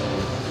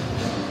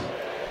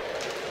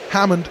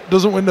 Hammond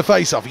doesn't win the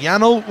face-off.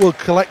 Janel will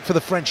collect for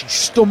the French. He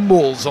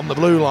stumbles on the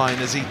blue line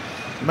as he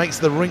makes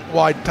the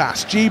rink-wide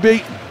pass.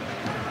 GB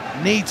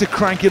need to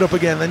crank it up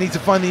again. They need to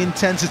find the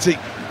intensity.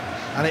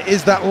 And it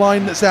is that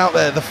line that's out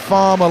there, the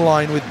Farmer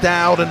line with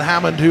Dowd and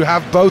Hammond, who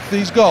have both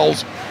these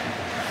goals.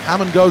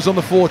 Hammond goes on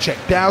the forecheck.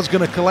 Dowd's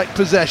going to collect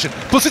possession.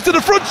 Puts it to the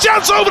front.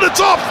 Chance over the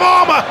top.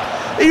 Farmer!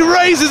 He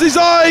raises his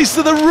eyes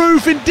to the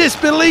roof in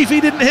disbelief.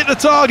 He didn't hit the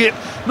target.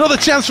 Another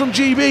chance from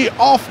GB.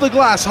 Off the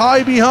glass.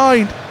 High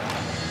behind.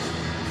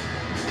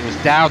 It was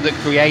Dowd that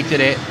created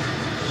it.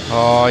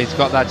 Oh, he's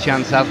got that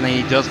chance, hasn't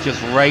he? He does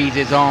just raise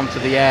his arm to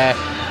the air.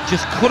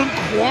 Just couldn't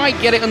quite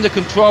get it under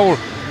control.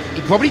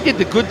 He probably did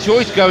the good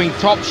choice going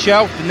top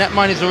shelf. The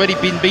netminer's already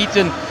been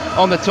beaten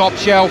on the top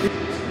shelf.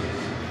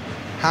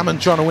 Hammond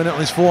trying to win it on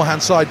his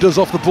forehand side. Does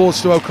off the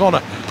boards to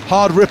O'Connor.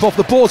 Hard rip off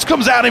the boards.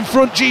 Comes out in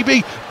front.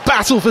 GB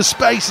battle for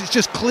space. It's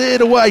just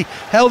cleared away.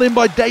 Held in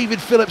by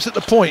David Phillips at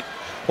the point.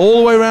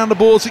 All the way around the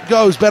boards it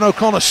goes. Ben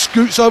O'Connor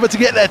scoots over to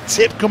get their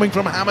tip coming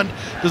from Hammond.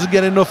 Doesn't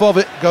get enough of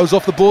it. Goes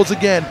off the boards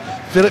again.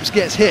 Phillips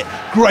gets hit.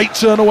 Great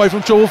turn away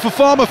from trouble for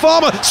Farmer.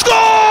 Farmer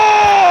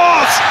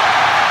scores!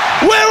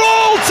 We're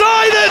all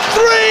tied at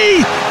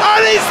 3,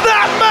 and it's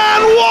that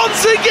man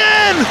once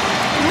again,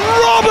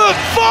 Robert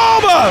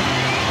Farmer.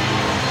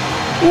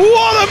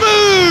 What a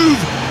move!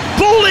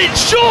 Pulled it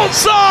short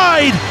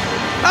side,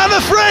 and the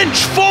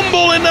French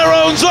fumble in their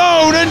own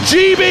zone, and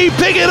GB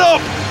pick it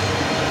up,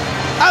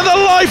 and the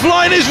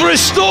lifeline is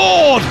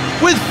restored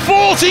with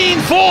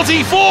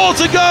 14:44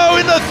 to go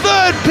in the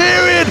third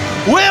period.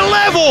 We're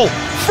level.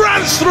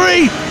 France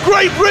 3,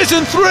 Great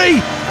Britain 3,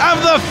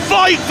 and the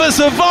fight for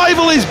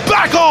survival is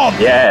back on.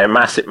 Yeah,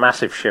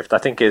 massive shift. I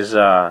think is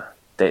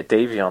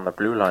Davy on the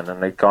blue line,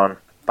 and they'd gone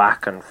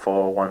back and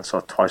forth once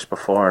or twice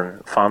before,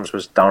 and Farms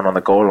was down on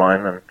the goal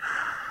line,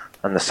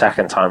 and the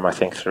second time I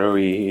think through,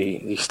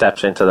 he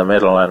steps into the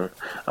middle, and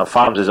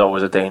Farms is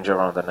always a danger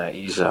around the net.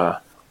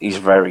 He's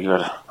very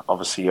good,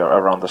 obviously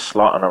around the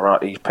slot, and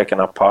around, he's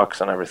picking up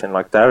pucks and everything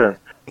like that, and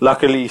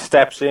luckily he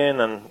steps in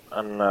and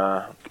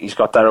he's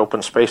got that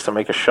open space to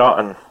make a shot,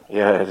 and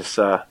yeah, it's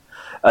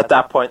at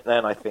that point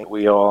then I think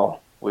we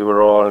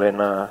were all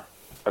in a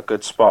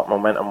good spot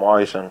momentum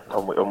wise, and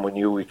we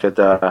knew we could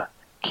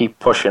keep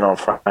pushing on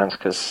France,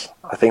 because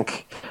I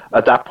think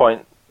at that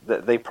point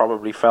that they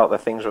probably felt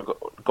that things were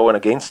going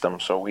against them,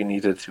 so we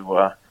needed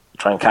to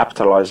try and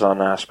capitalise on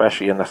that,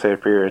 especially in the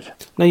third period.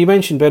 Now, you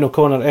mentioned Ben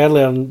O'Connor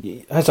earlier, and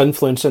his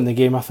influence in the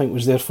game I think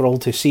was there for all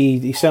to see.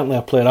 He's certainly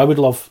a player I would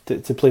love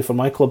to play for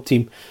my club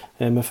team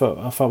if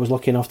I was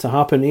lucky enough to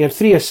happen. He had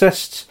 3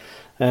 assists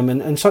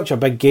in such a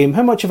big game.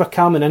 How much of a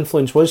calming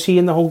influence was he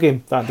in the whole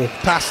game that day?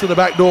 Pass to the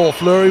back door.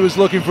 Fleury was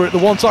looking for it. The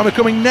one-timer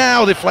coming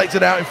now,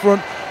 deflected out in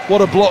front.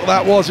 What a block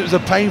that was. It was a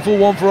painful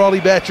one for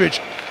Ollie Bettridge.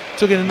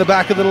 Took it in the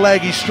back of the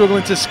leg. He's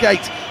struggling to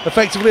skate.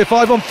 Effectively a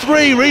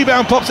 5-on-3.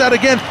 Rebound pops out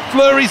again.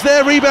 Fleury's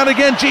there. Rebound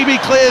again. GB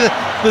clear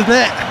the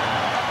net.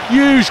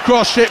 Huge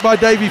cross hit by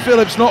Davy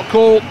Phillips. Not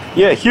called.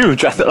 Yeah,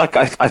 huge. I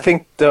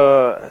think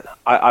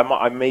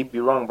I may be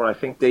wrong, but I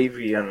think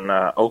Davy and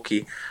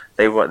Oki,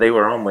 they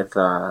were on with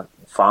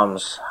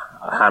Farms,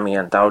 Hammy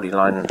and Dowdy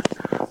line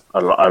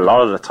a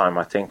lot of the time,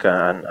 I think,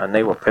 and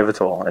they were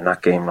pivotal in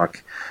that game.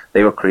 Like,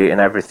 they were creating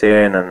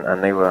everything,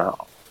 and they were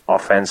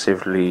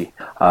offensively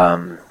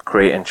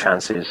creating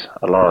chances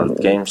a lot of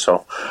the game.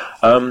 So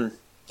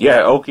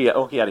yeah, Oki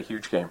had a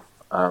huge game.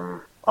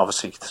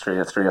 Obviously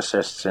three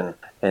assists in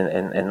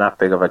that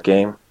big of a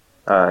game.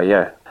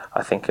 Yeah,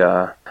 I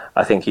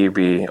think he'd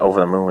be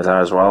over the moon with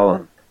that as well,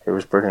 and it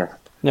was brilliant.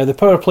 Now, the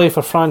power play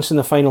for France in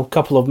the final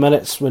couple of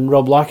minutes when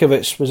Rob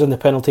Lakovic was in the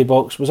penalty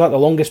box, was that the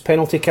longest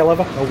penalty kill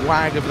ever? A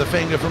wag of the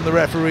finger from the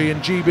referee,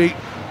 and GB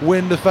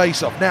win the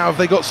face-off. Now, have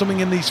they got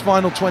something in these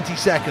final 20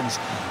 seconds?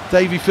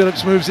 Davy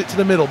Phillips moves it to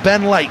the middle.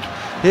 Ben Lake.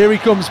 Here he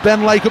comes.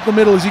 Ben Lake up the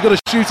middle. Has he got a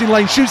shooting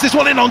lane? Shoots this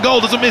one in on goal.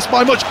 Doesn't miss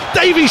by much.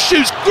 Davy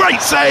shoots.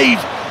 Great save.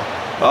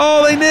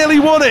 Oh, they nearly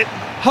won it.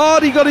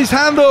 Hardy got his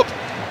hand up,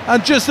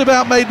 and just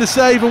about made the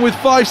save, and with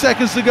 5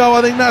 seconds to go,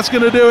 I think that's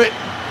going to do it.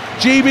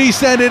 GB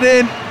sent it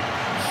in.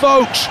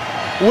 Folks,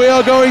 we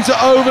are going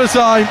to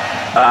overtime.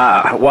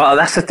 Well,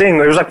 that's the thing.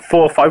 There was like 4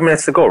 or 5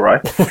 minutes to go,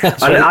 right?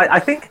 And right. I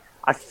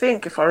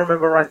think if I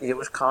remember right, it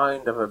was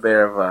kind of a bit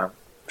of a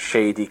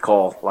shady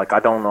call. Like, I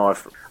don't know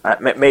if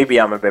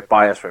maybe I'm a bit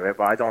biased with it,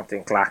 but I don't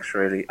think Lax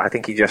really. I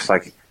think he just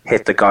like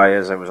hit the guy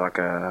as there was like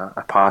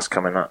a pass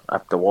coming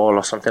up the wall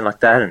or something like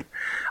that. And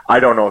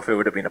I don't know if it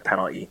would have been a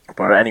penalty,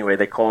 but anyway,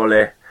 they call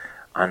it,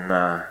 and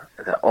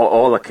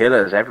all the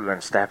killers,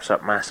 everyone steps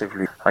up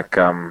massively. Like,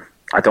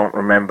 I don't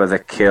remember the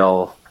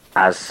kill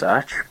as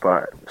such,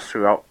 but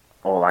throughout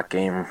all that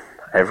game,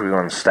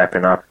 everyone's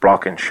stepping up,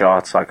 blocking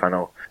shots. Like, I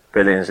know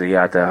Billingsley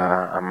had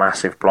a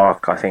massive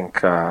block. I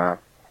think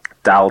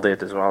Dal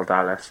did as well,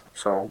 Dallas.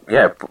 So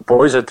yeah,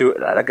 boys are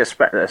doing. I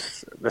expect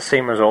this the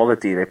same as all the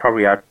D. They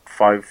probably had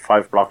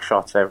five block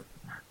shots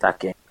that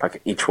game,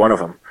 like each one of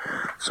them.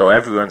 So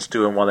everyone's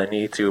doing what they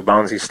need to.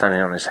 Bouncy's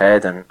standing on his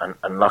head, and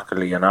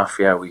luckily enough,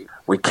 yeah,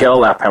 we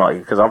kill that penalty,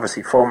 because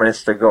obviously 4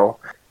 minutes to go,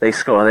 they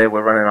score there.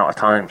 We're running out of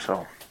time.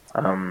 So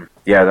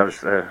yeah,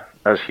 that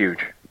was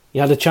huge.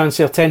 You had a chance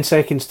there, 10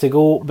 seconds to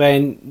go.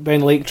 Ben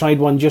Lake tried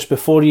one just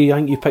before you. I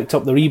think you picked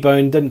up the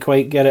rebound, didn't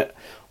quite get it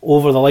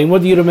over the line.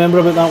 What do you remember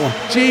about that one?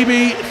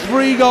 GB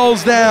 3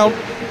 goals down,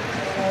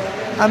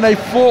 and they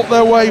fought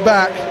their way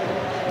back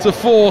to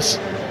force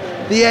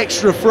the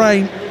extra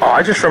frame.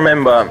 I just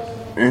remember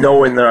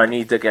knowing that I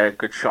need to get a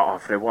good shot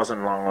off. There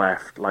wasn't long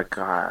left. Like,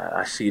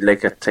 I see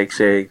Liggett takes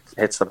it,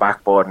 hits the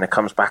backboard, and it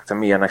comes back to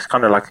me, and it's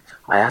kind of like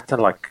I had to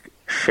like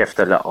shift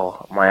a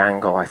little my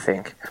angle, I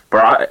think,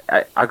 but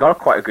I got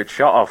quite a good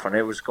shot off, and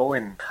it was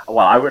going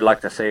well. I would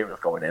like to say it was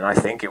going in. I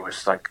think it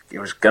was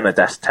gonna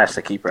test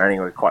the keeper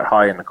anyway, quite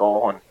high in the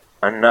goal,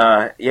 and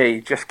yeah,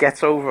 he just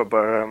gets over.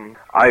 But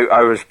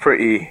I was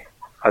pretty,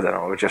 I don't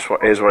know, it just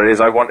what it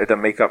is. I wanted to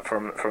make up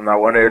from that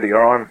one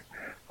earlier on,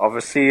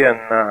 obviously,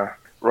 and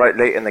right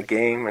late in the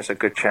game is a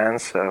good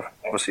chance.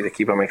 Obviously the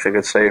keeper makes a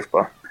good save,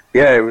 but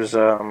yeah, it was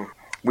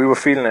we were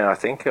feeling it. I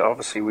think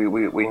obviously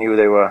we knew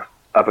they were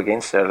up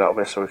against it a little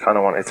bit, so we kind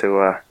of wanted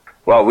to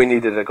we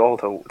needed a goal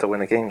to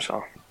win the game.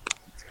 So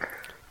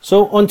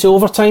on to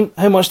overtime.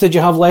 How much did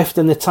you have left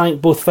in the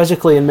tank, both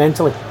physically and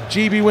mentally?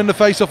 GB win the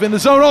face-off in the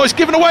zone. Oh, it's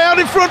given away out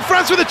in front.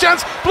 France with a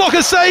chance.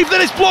 Blocker save,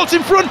 then it's blocked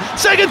in front.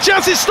 Second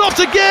chance, it's stopped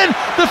again.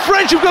 The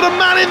French have got a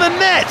man in the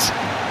net.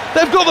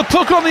 They've got the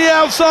puck on the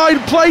outside.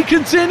 Play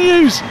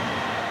continues.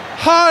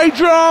 High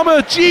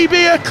drama.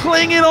 GB are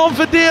clinging on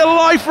for dear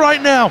life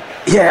right now.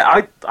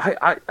 Yeah,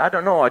 I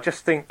don't know. I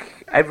just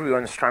think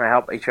everyone's trying to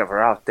help each other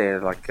out there.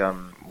 Like,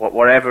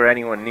 whatever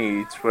anyone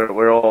needs,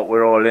 we're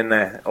all in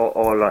there,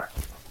 all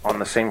on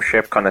the same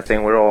ship, kind of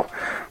thing. We're all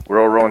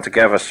rowing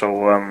together.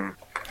 So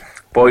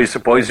boys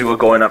who are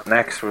going up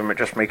next, we're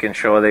just making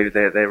sure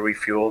they're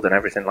refueled and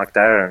everything like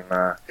that,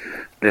 and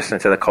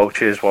listening to the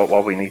coaches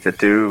what we need to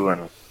do,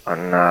 and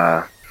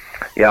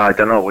yeah, I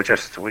don't know. We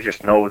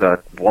just know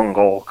that one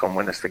goal can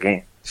win us the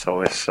game.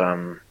 So it's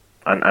and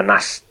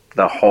that's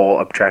the whole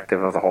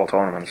objective of the whole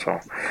tournament. So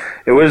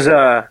it was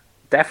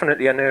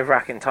definitely a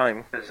nerve-wracking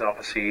time. Because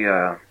obviously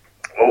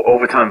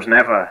overtime's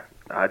never.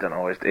 I don't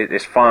know.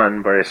 It's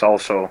fun, but it's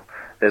also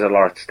there's a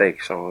lot at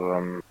stake.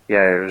 So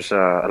yeah, it was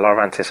a lot of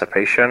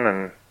anticipation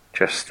and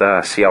just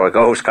see how it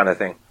goes, kind of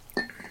thing.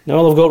 Now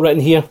all I've got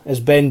written here is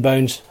Ben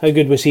Bounds. How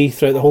good was he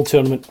throughout the whole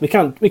tournament? We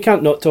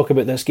can't not talk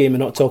about this game and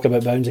not talk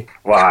about Boundsy.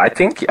 Well, I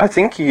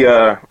think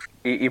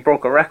he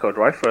broke a record,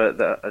 right, for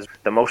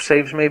the most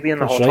saves maybe in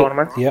the whole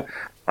tournament. Yeah,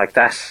 like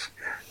that's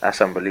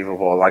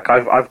unbelievable. Like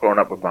I've grown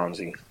up with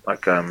Boundsy,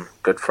 like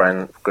good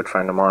friend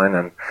of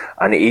mine,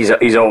 and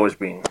he's always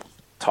been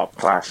top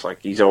class.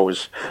 Like he's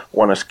always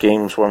won us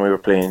games when we were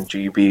playing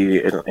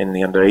GB in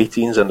the under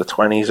 18s and the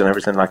 20s and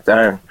everything like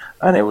that,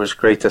 and it was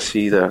great to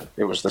see that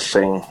it was the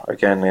same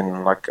again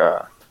in like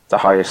the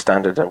highest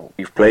standard that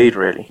we've played,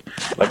 really.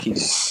 Like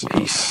he's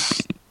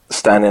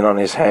standing on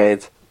his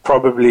head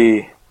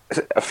probably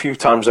a few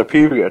times a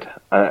period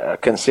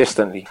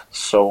consistently.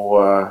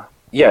 So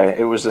yeah,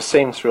 it was the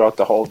same throughout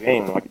the whole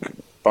game. Like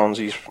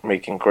Bouncy's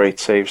making great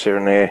saves here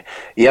and there.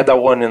 He had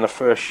that one in the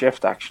first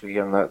shift actually,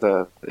 and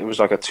it was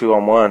like a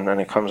 2-on-1,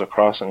 and it comes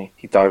across and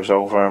he dives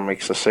over and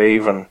makes the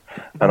save, and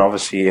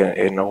obviously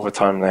in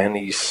overtime then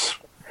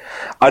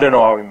I don't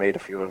know how he made a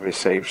few of his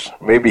saves.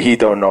 Maybe he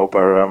don't know,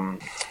 but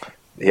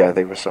yeah,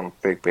 they were some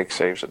big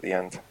saves at the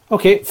end.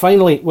 Okay,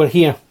 finally, we're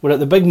here. We're at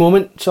the big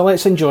moment, so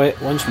let's enjoy it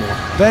once more.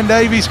 Ben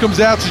Davies comes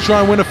out to try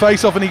and win a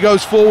face-off, and he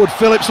goes forward.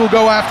 Phillips will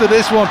go after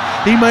this one.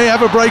 He may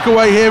have a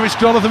breakaway here. It's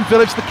Jonathan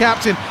Phillips, the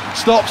captain.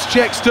 Stops,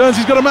 checks, turns.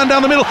 He's got a man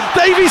down the middle.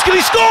 Davies, can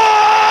he score?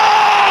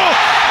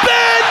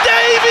 Ben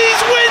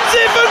Davies wins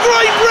it for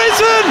Great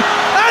Britain,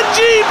 and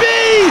GB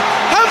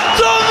have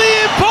done the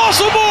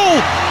impossible.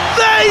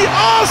 They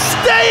are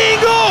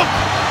staying up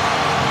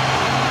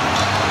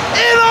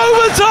in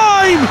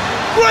overtime.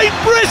 Great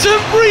Britain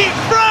beat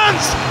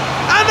France,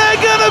 and they're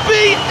going to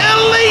be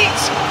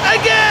elite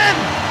again.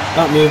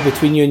 That move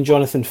between you and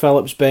Jonathan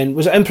Phillips, Ben,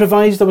 was it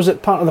improvised or was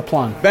it part of the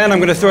plan? Ben, I'm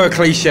going to throw a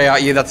cliche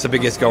at you. That's the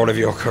biggest goal of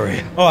your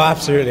career. Oh,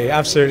 absolutely.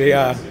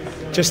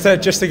 Just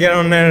to get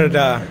on there and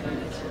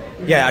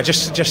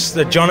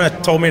John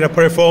told me to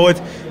put it forward.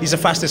 He's the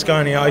fastest guy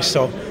on the ice,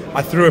 so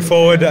I threw it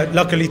forward.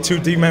 Luckily, 2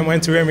 D-men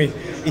went to him.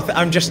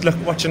 I'm just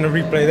watching the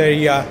replay there.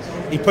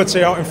 He puts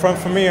it out in front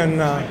for me, and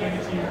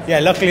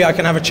luckily I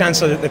can have a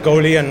chance at the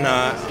goalie. And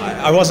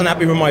I wasn't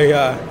happy with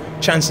my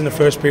chance in the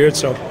first period,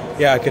 so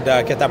I could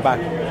get that back.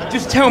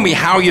 Just tell me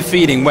how you're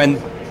feeling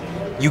when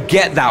you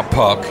get that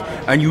puck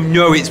and you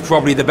know it's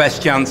probably the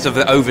best chance of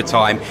the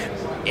overtime.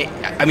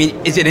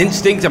 Is it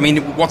instinct?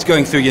 What's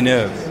going through your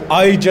nerves?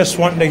 I just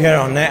wanted to get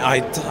on net.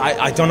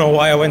 I don't know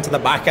why I went to the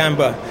backhand,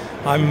 but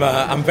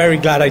I'm very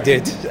glad I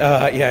did.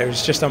 It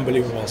was just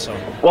unbelievable. So,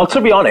 well, to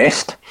be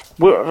honest,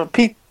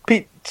 Pete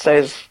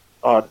says,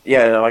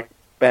 like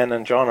Ben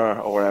and John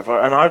or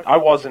whatever, and I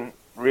wasn't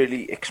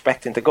really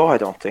expecting to go. I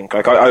don't think.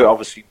 I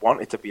obviously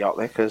wanted to be out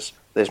there because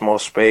there's more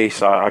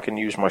space. I can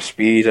use my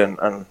speed,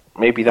 and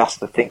maybe that's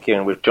the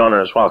thinking with John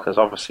as well, because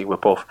obviously we're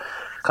both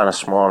kind of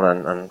small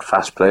and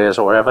fast players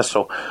or whatever.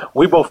 So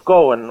we both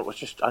go, and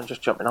I'm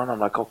just jumping on. I'm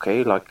like,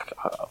 okay,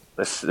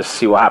 let's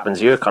see what happens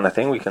here, kind of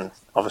thing. We can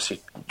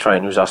obviously try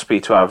and use our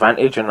speed to our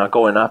advantage, and I'm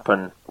going up,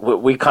 and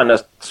we kind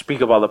of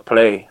speak about the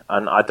play,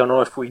 and I don't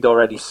know if we'd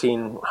already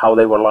seen how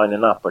they were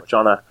lining up, but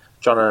John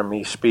and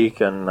me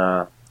speak,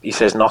 and he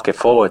says, knock it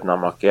forward, and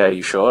I'm like, yeah,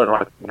 you sure?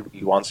 And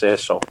he wants it,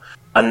 so.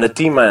 And the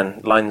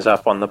D-man lines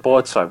up on the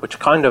board side, which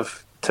kind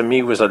of, to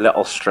me, was a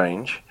little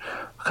strange,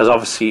 because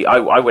obviously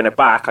I win it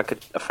back, I could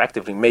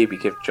effectively maybe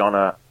give John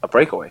a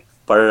breakaway,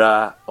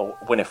 or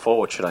win it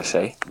forward, should I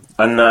say.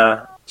 And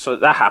so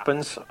that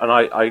happens, and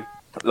I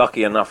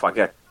lucky enough, I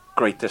get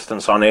great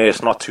distance on it.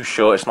 It's not too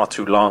short, it's not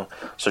too long.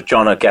 So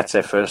John gets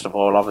it first of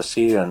all,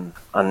 obviously, and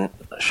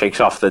shakes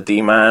off the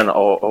D-man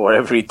or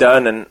whatever he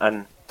done,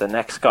 and the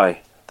next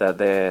guy,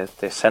 the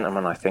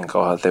centreman, I think,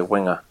 or the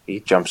winger, he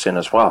jumps in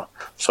as well.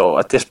 So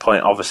at this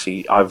point,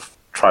 obviously, I've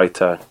tried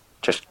to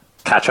just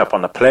catch up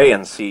on the play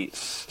and see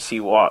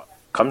what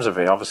comes of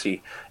it.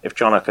 Obviously, if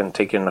John can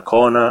take in the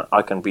corner,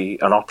 I can be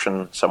an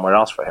option somewhere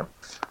else for him.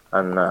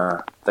 And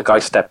the guy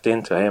stepped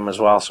into him as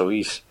well, so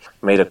he's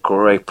made a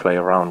great play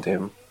around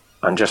him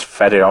and just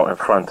fed it out in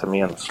front of me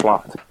in the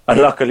slot.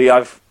 And luckily,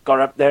 I've got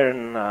up there,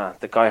 and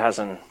the guy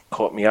hasn't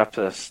caught me up.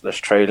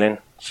 There's trailing,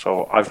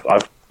 so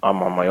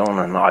I'm on my own,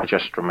 and I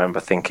just remember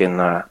thinking,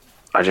 I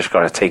just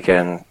got to take it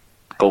and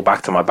go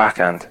back to my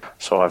backhand.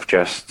 So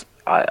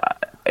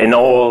in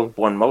all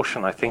one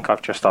motion, I think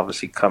I've just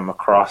obviously come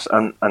across,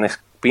 and it's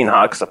been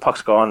hard because the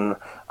puck's gone,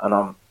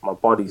 and my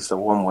body's the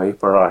one way,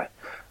 but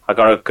I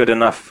got a good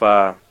enough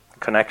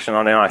connection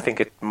on it. I think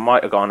it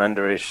might have gone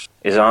under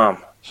his arm.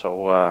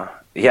 So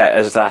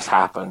as that's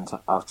happened,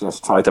 I've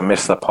just tried to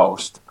miss the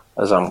post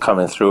as I'm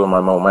coming through in my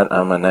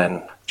momentum, and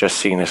then just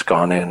seeing it's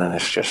gone in, and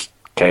it's just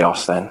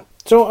chaos then.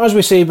 So, as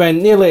we say, Ben,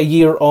 nearly a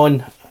year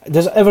on,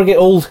 does it ever get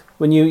old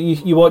when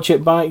you watch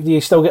it back? Do you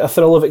still get a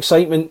thrill of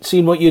excitement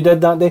seeing what you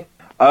did that day?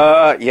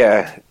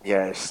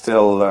 Yeah,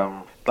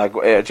 still,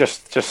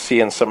 just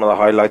seeing some of the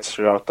highlights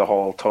throughout the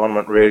whole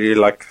tournament, really,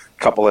 like, a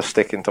couple are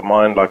sticking to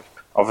mind, like,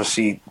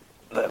 obviously,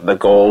 the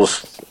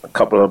goals a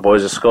couple of the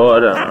boys have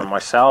scored, and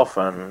myself,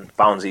 and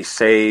Bouncy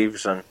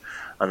saves, and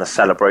the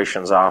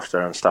celebrations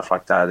after, and stuff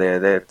like that,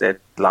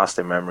 they're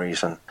lasting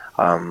memories, and,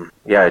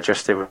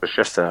 it was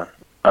just a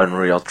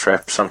unreal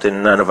trip,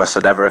 something none of us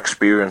had ever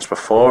experienced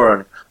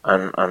before,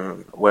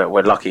 and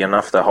we're lucky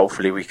enough that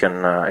hopefully we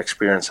can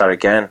experience that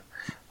again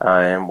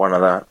in one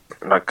of the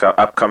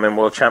upcoming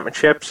World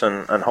Championships,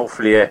 and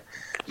hopefully it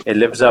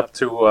lives up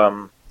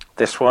to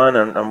this one,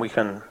 and we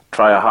can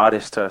try our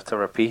hardest to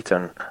repeat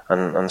and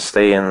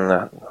stay in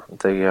the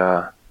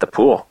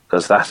pool,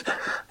 because that's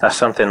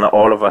something that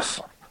all of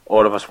us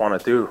want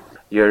to do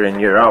year in,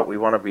 year out. We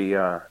want to be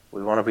an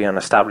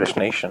established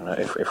nation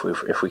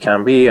if we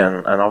can be,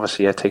 and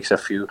obviously it takes a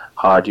few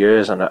hard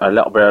years and a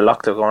little bit of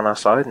luck to go on our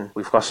side, and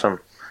we've got some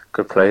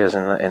good players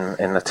in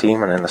the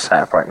team and in the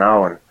setup right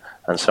now,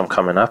 and some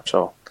coming up.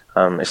 So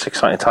it's an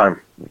exciting time.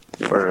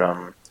 It was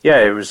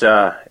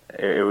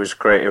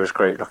great. It was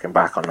great looking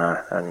back on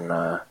that,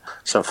 and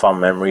some fun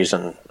memories,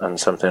 and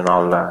something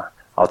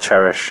I'll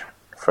cherish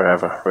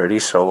forever, really.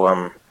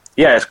 So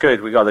it's good.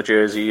 We got the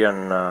jersey,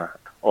 and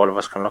all of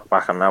us can look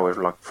back on that with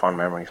fond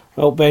memories.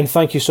 Well, Ben,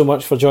 thank you so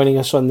much for joining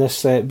us on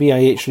this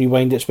BIH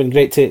Rewind. It's been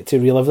great to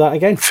relive that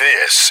again.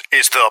 This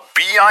is the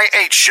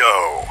BIH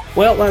Show.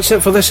 Well, that's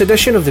it for this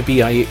edition of the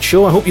BIH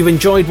Show. I hope you've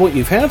enjoyed what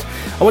you've heard.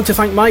 I want to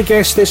thank my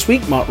guests this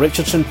week, Mark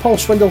Richardson, Paul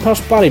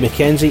Swindlehurst, Barry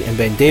McKenzie and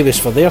Ben Davis,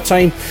 for their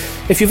time.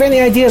 If you've any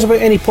ideas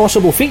about any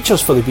possible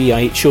features for the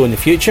BIH Show in the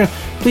future,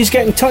 please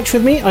get in touch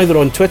with me either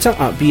on Twitter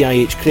at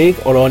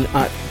BIHCraig or on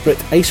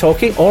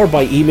 @BritIceHockey, or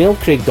by email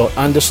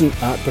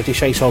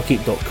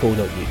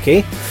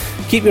craig.anderson@britishicehockey.co.uk.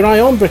 Keep your eye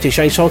on British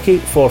Ice Hockey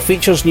for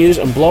features, news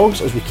and blogs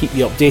as we keep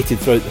you updated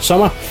throughout the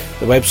summer.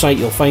 The website,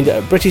 you'll find it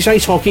at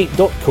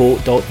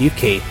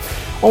britishicehockey.co.uk.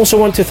 Also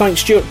want to thank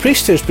Stuart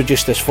Priest, who's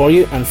produced this for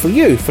you, and for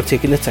you for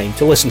taking the time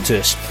to listen to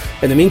us.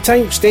 In the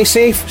meantime, stay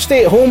safe,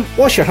 stay at home,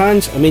 wash your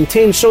hands and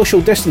maintain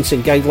social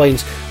distancing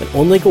guidelines, and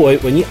only go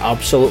out when you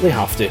absolutely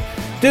have to.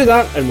 Do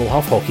that and we'll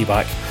have hockey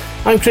back.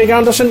 I'm Craig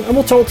Anderson and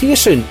we'll talk to you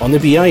soon on the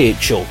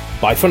BI8 show.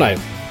 Bye for now.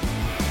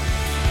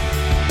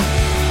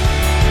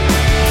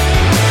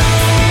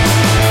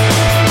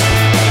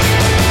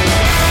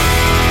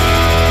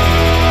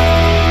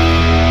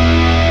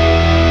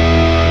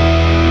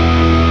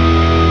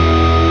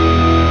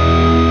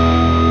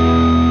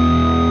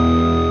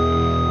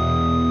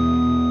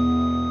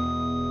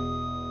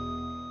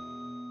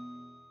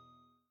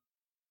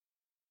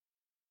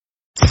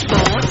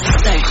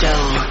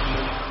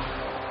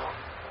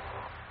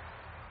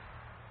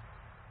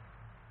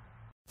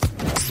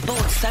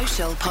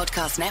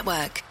 Podcast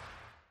Network.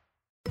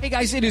 Hey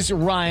guys, it is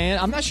Ryan.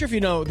 I'm not sure if you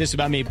know this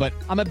about me, but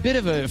I'm a bit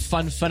of a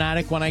fun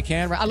fanatic when I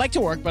can. I like to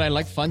work, but I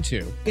like fun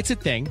too. It's a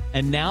thing.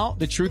 And now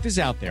the truth is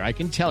out there. I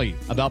can tell you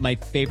about my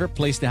favorite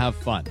place to have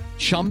fun.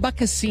 Chumba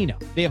Casino.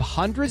 They have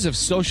hundreds of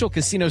social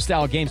casino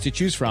style games to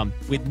choose from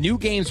with new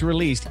games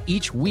released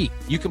each week.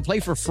 You can play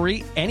for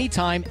free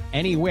anytime,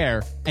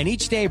 anywhere. And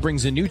each day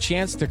brings a new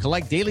chance to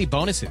collect daily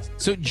bonuses.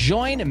 So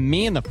join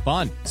me in the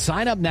fun.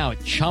 Sign up now at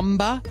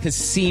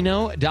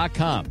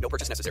ChumbaCasino.com. No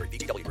purchase necessary.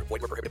 VGW Group.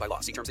 Void where prohibited by law.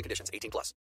 See terms and conditions. 18+.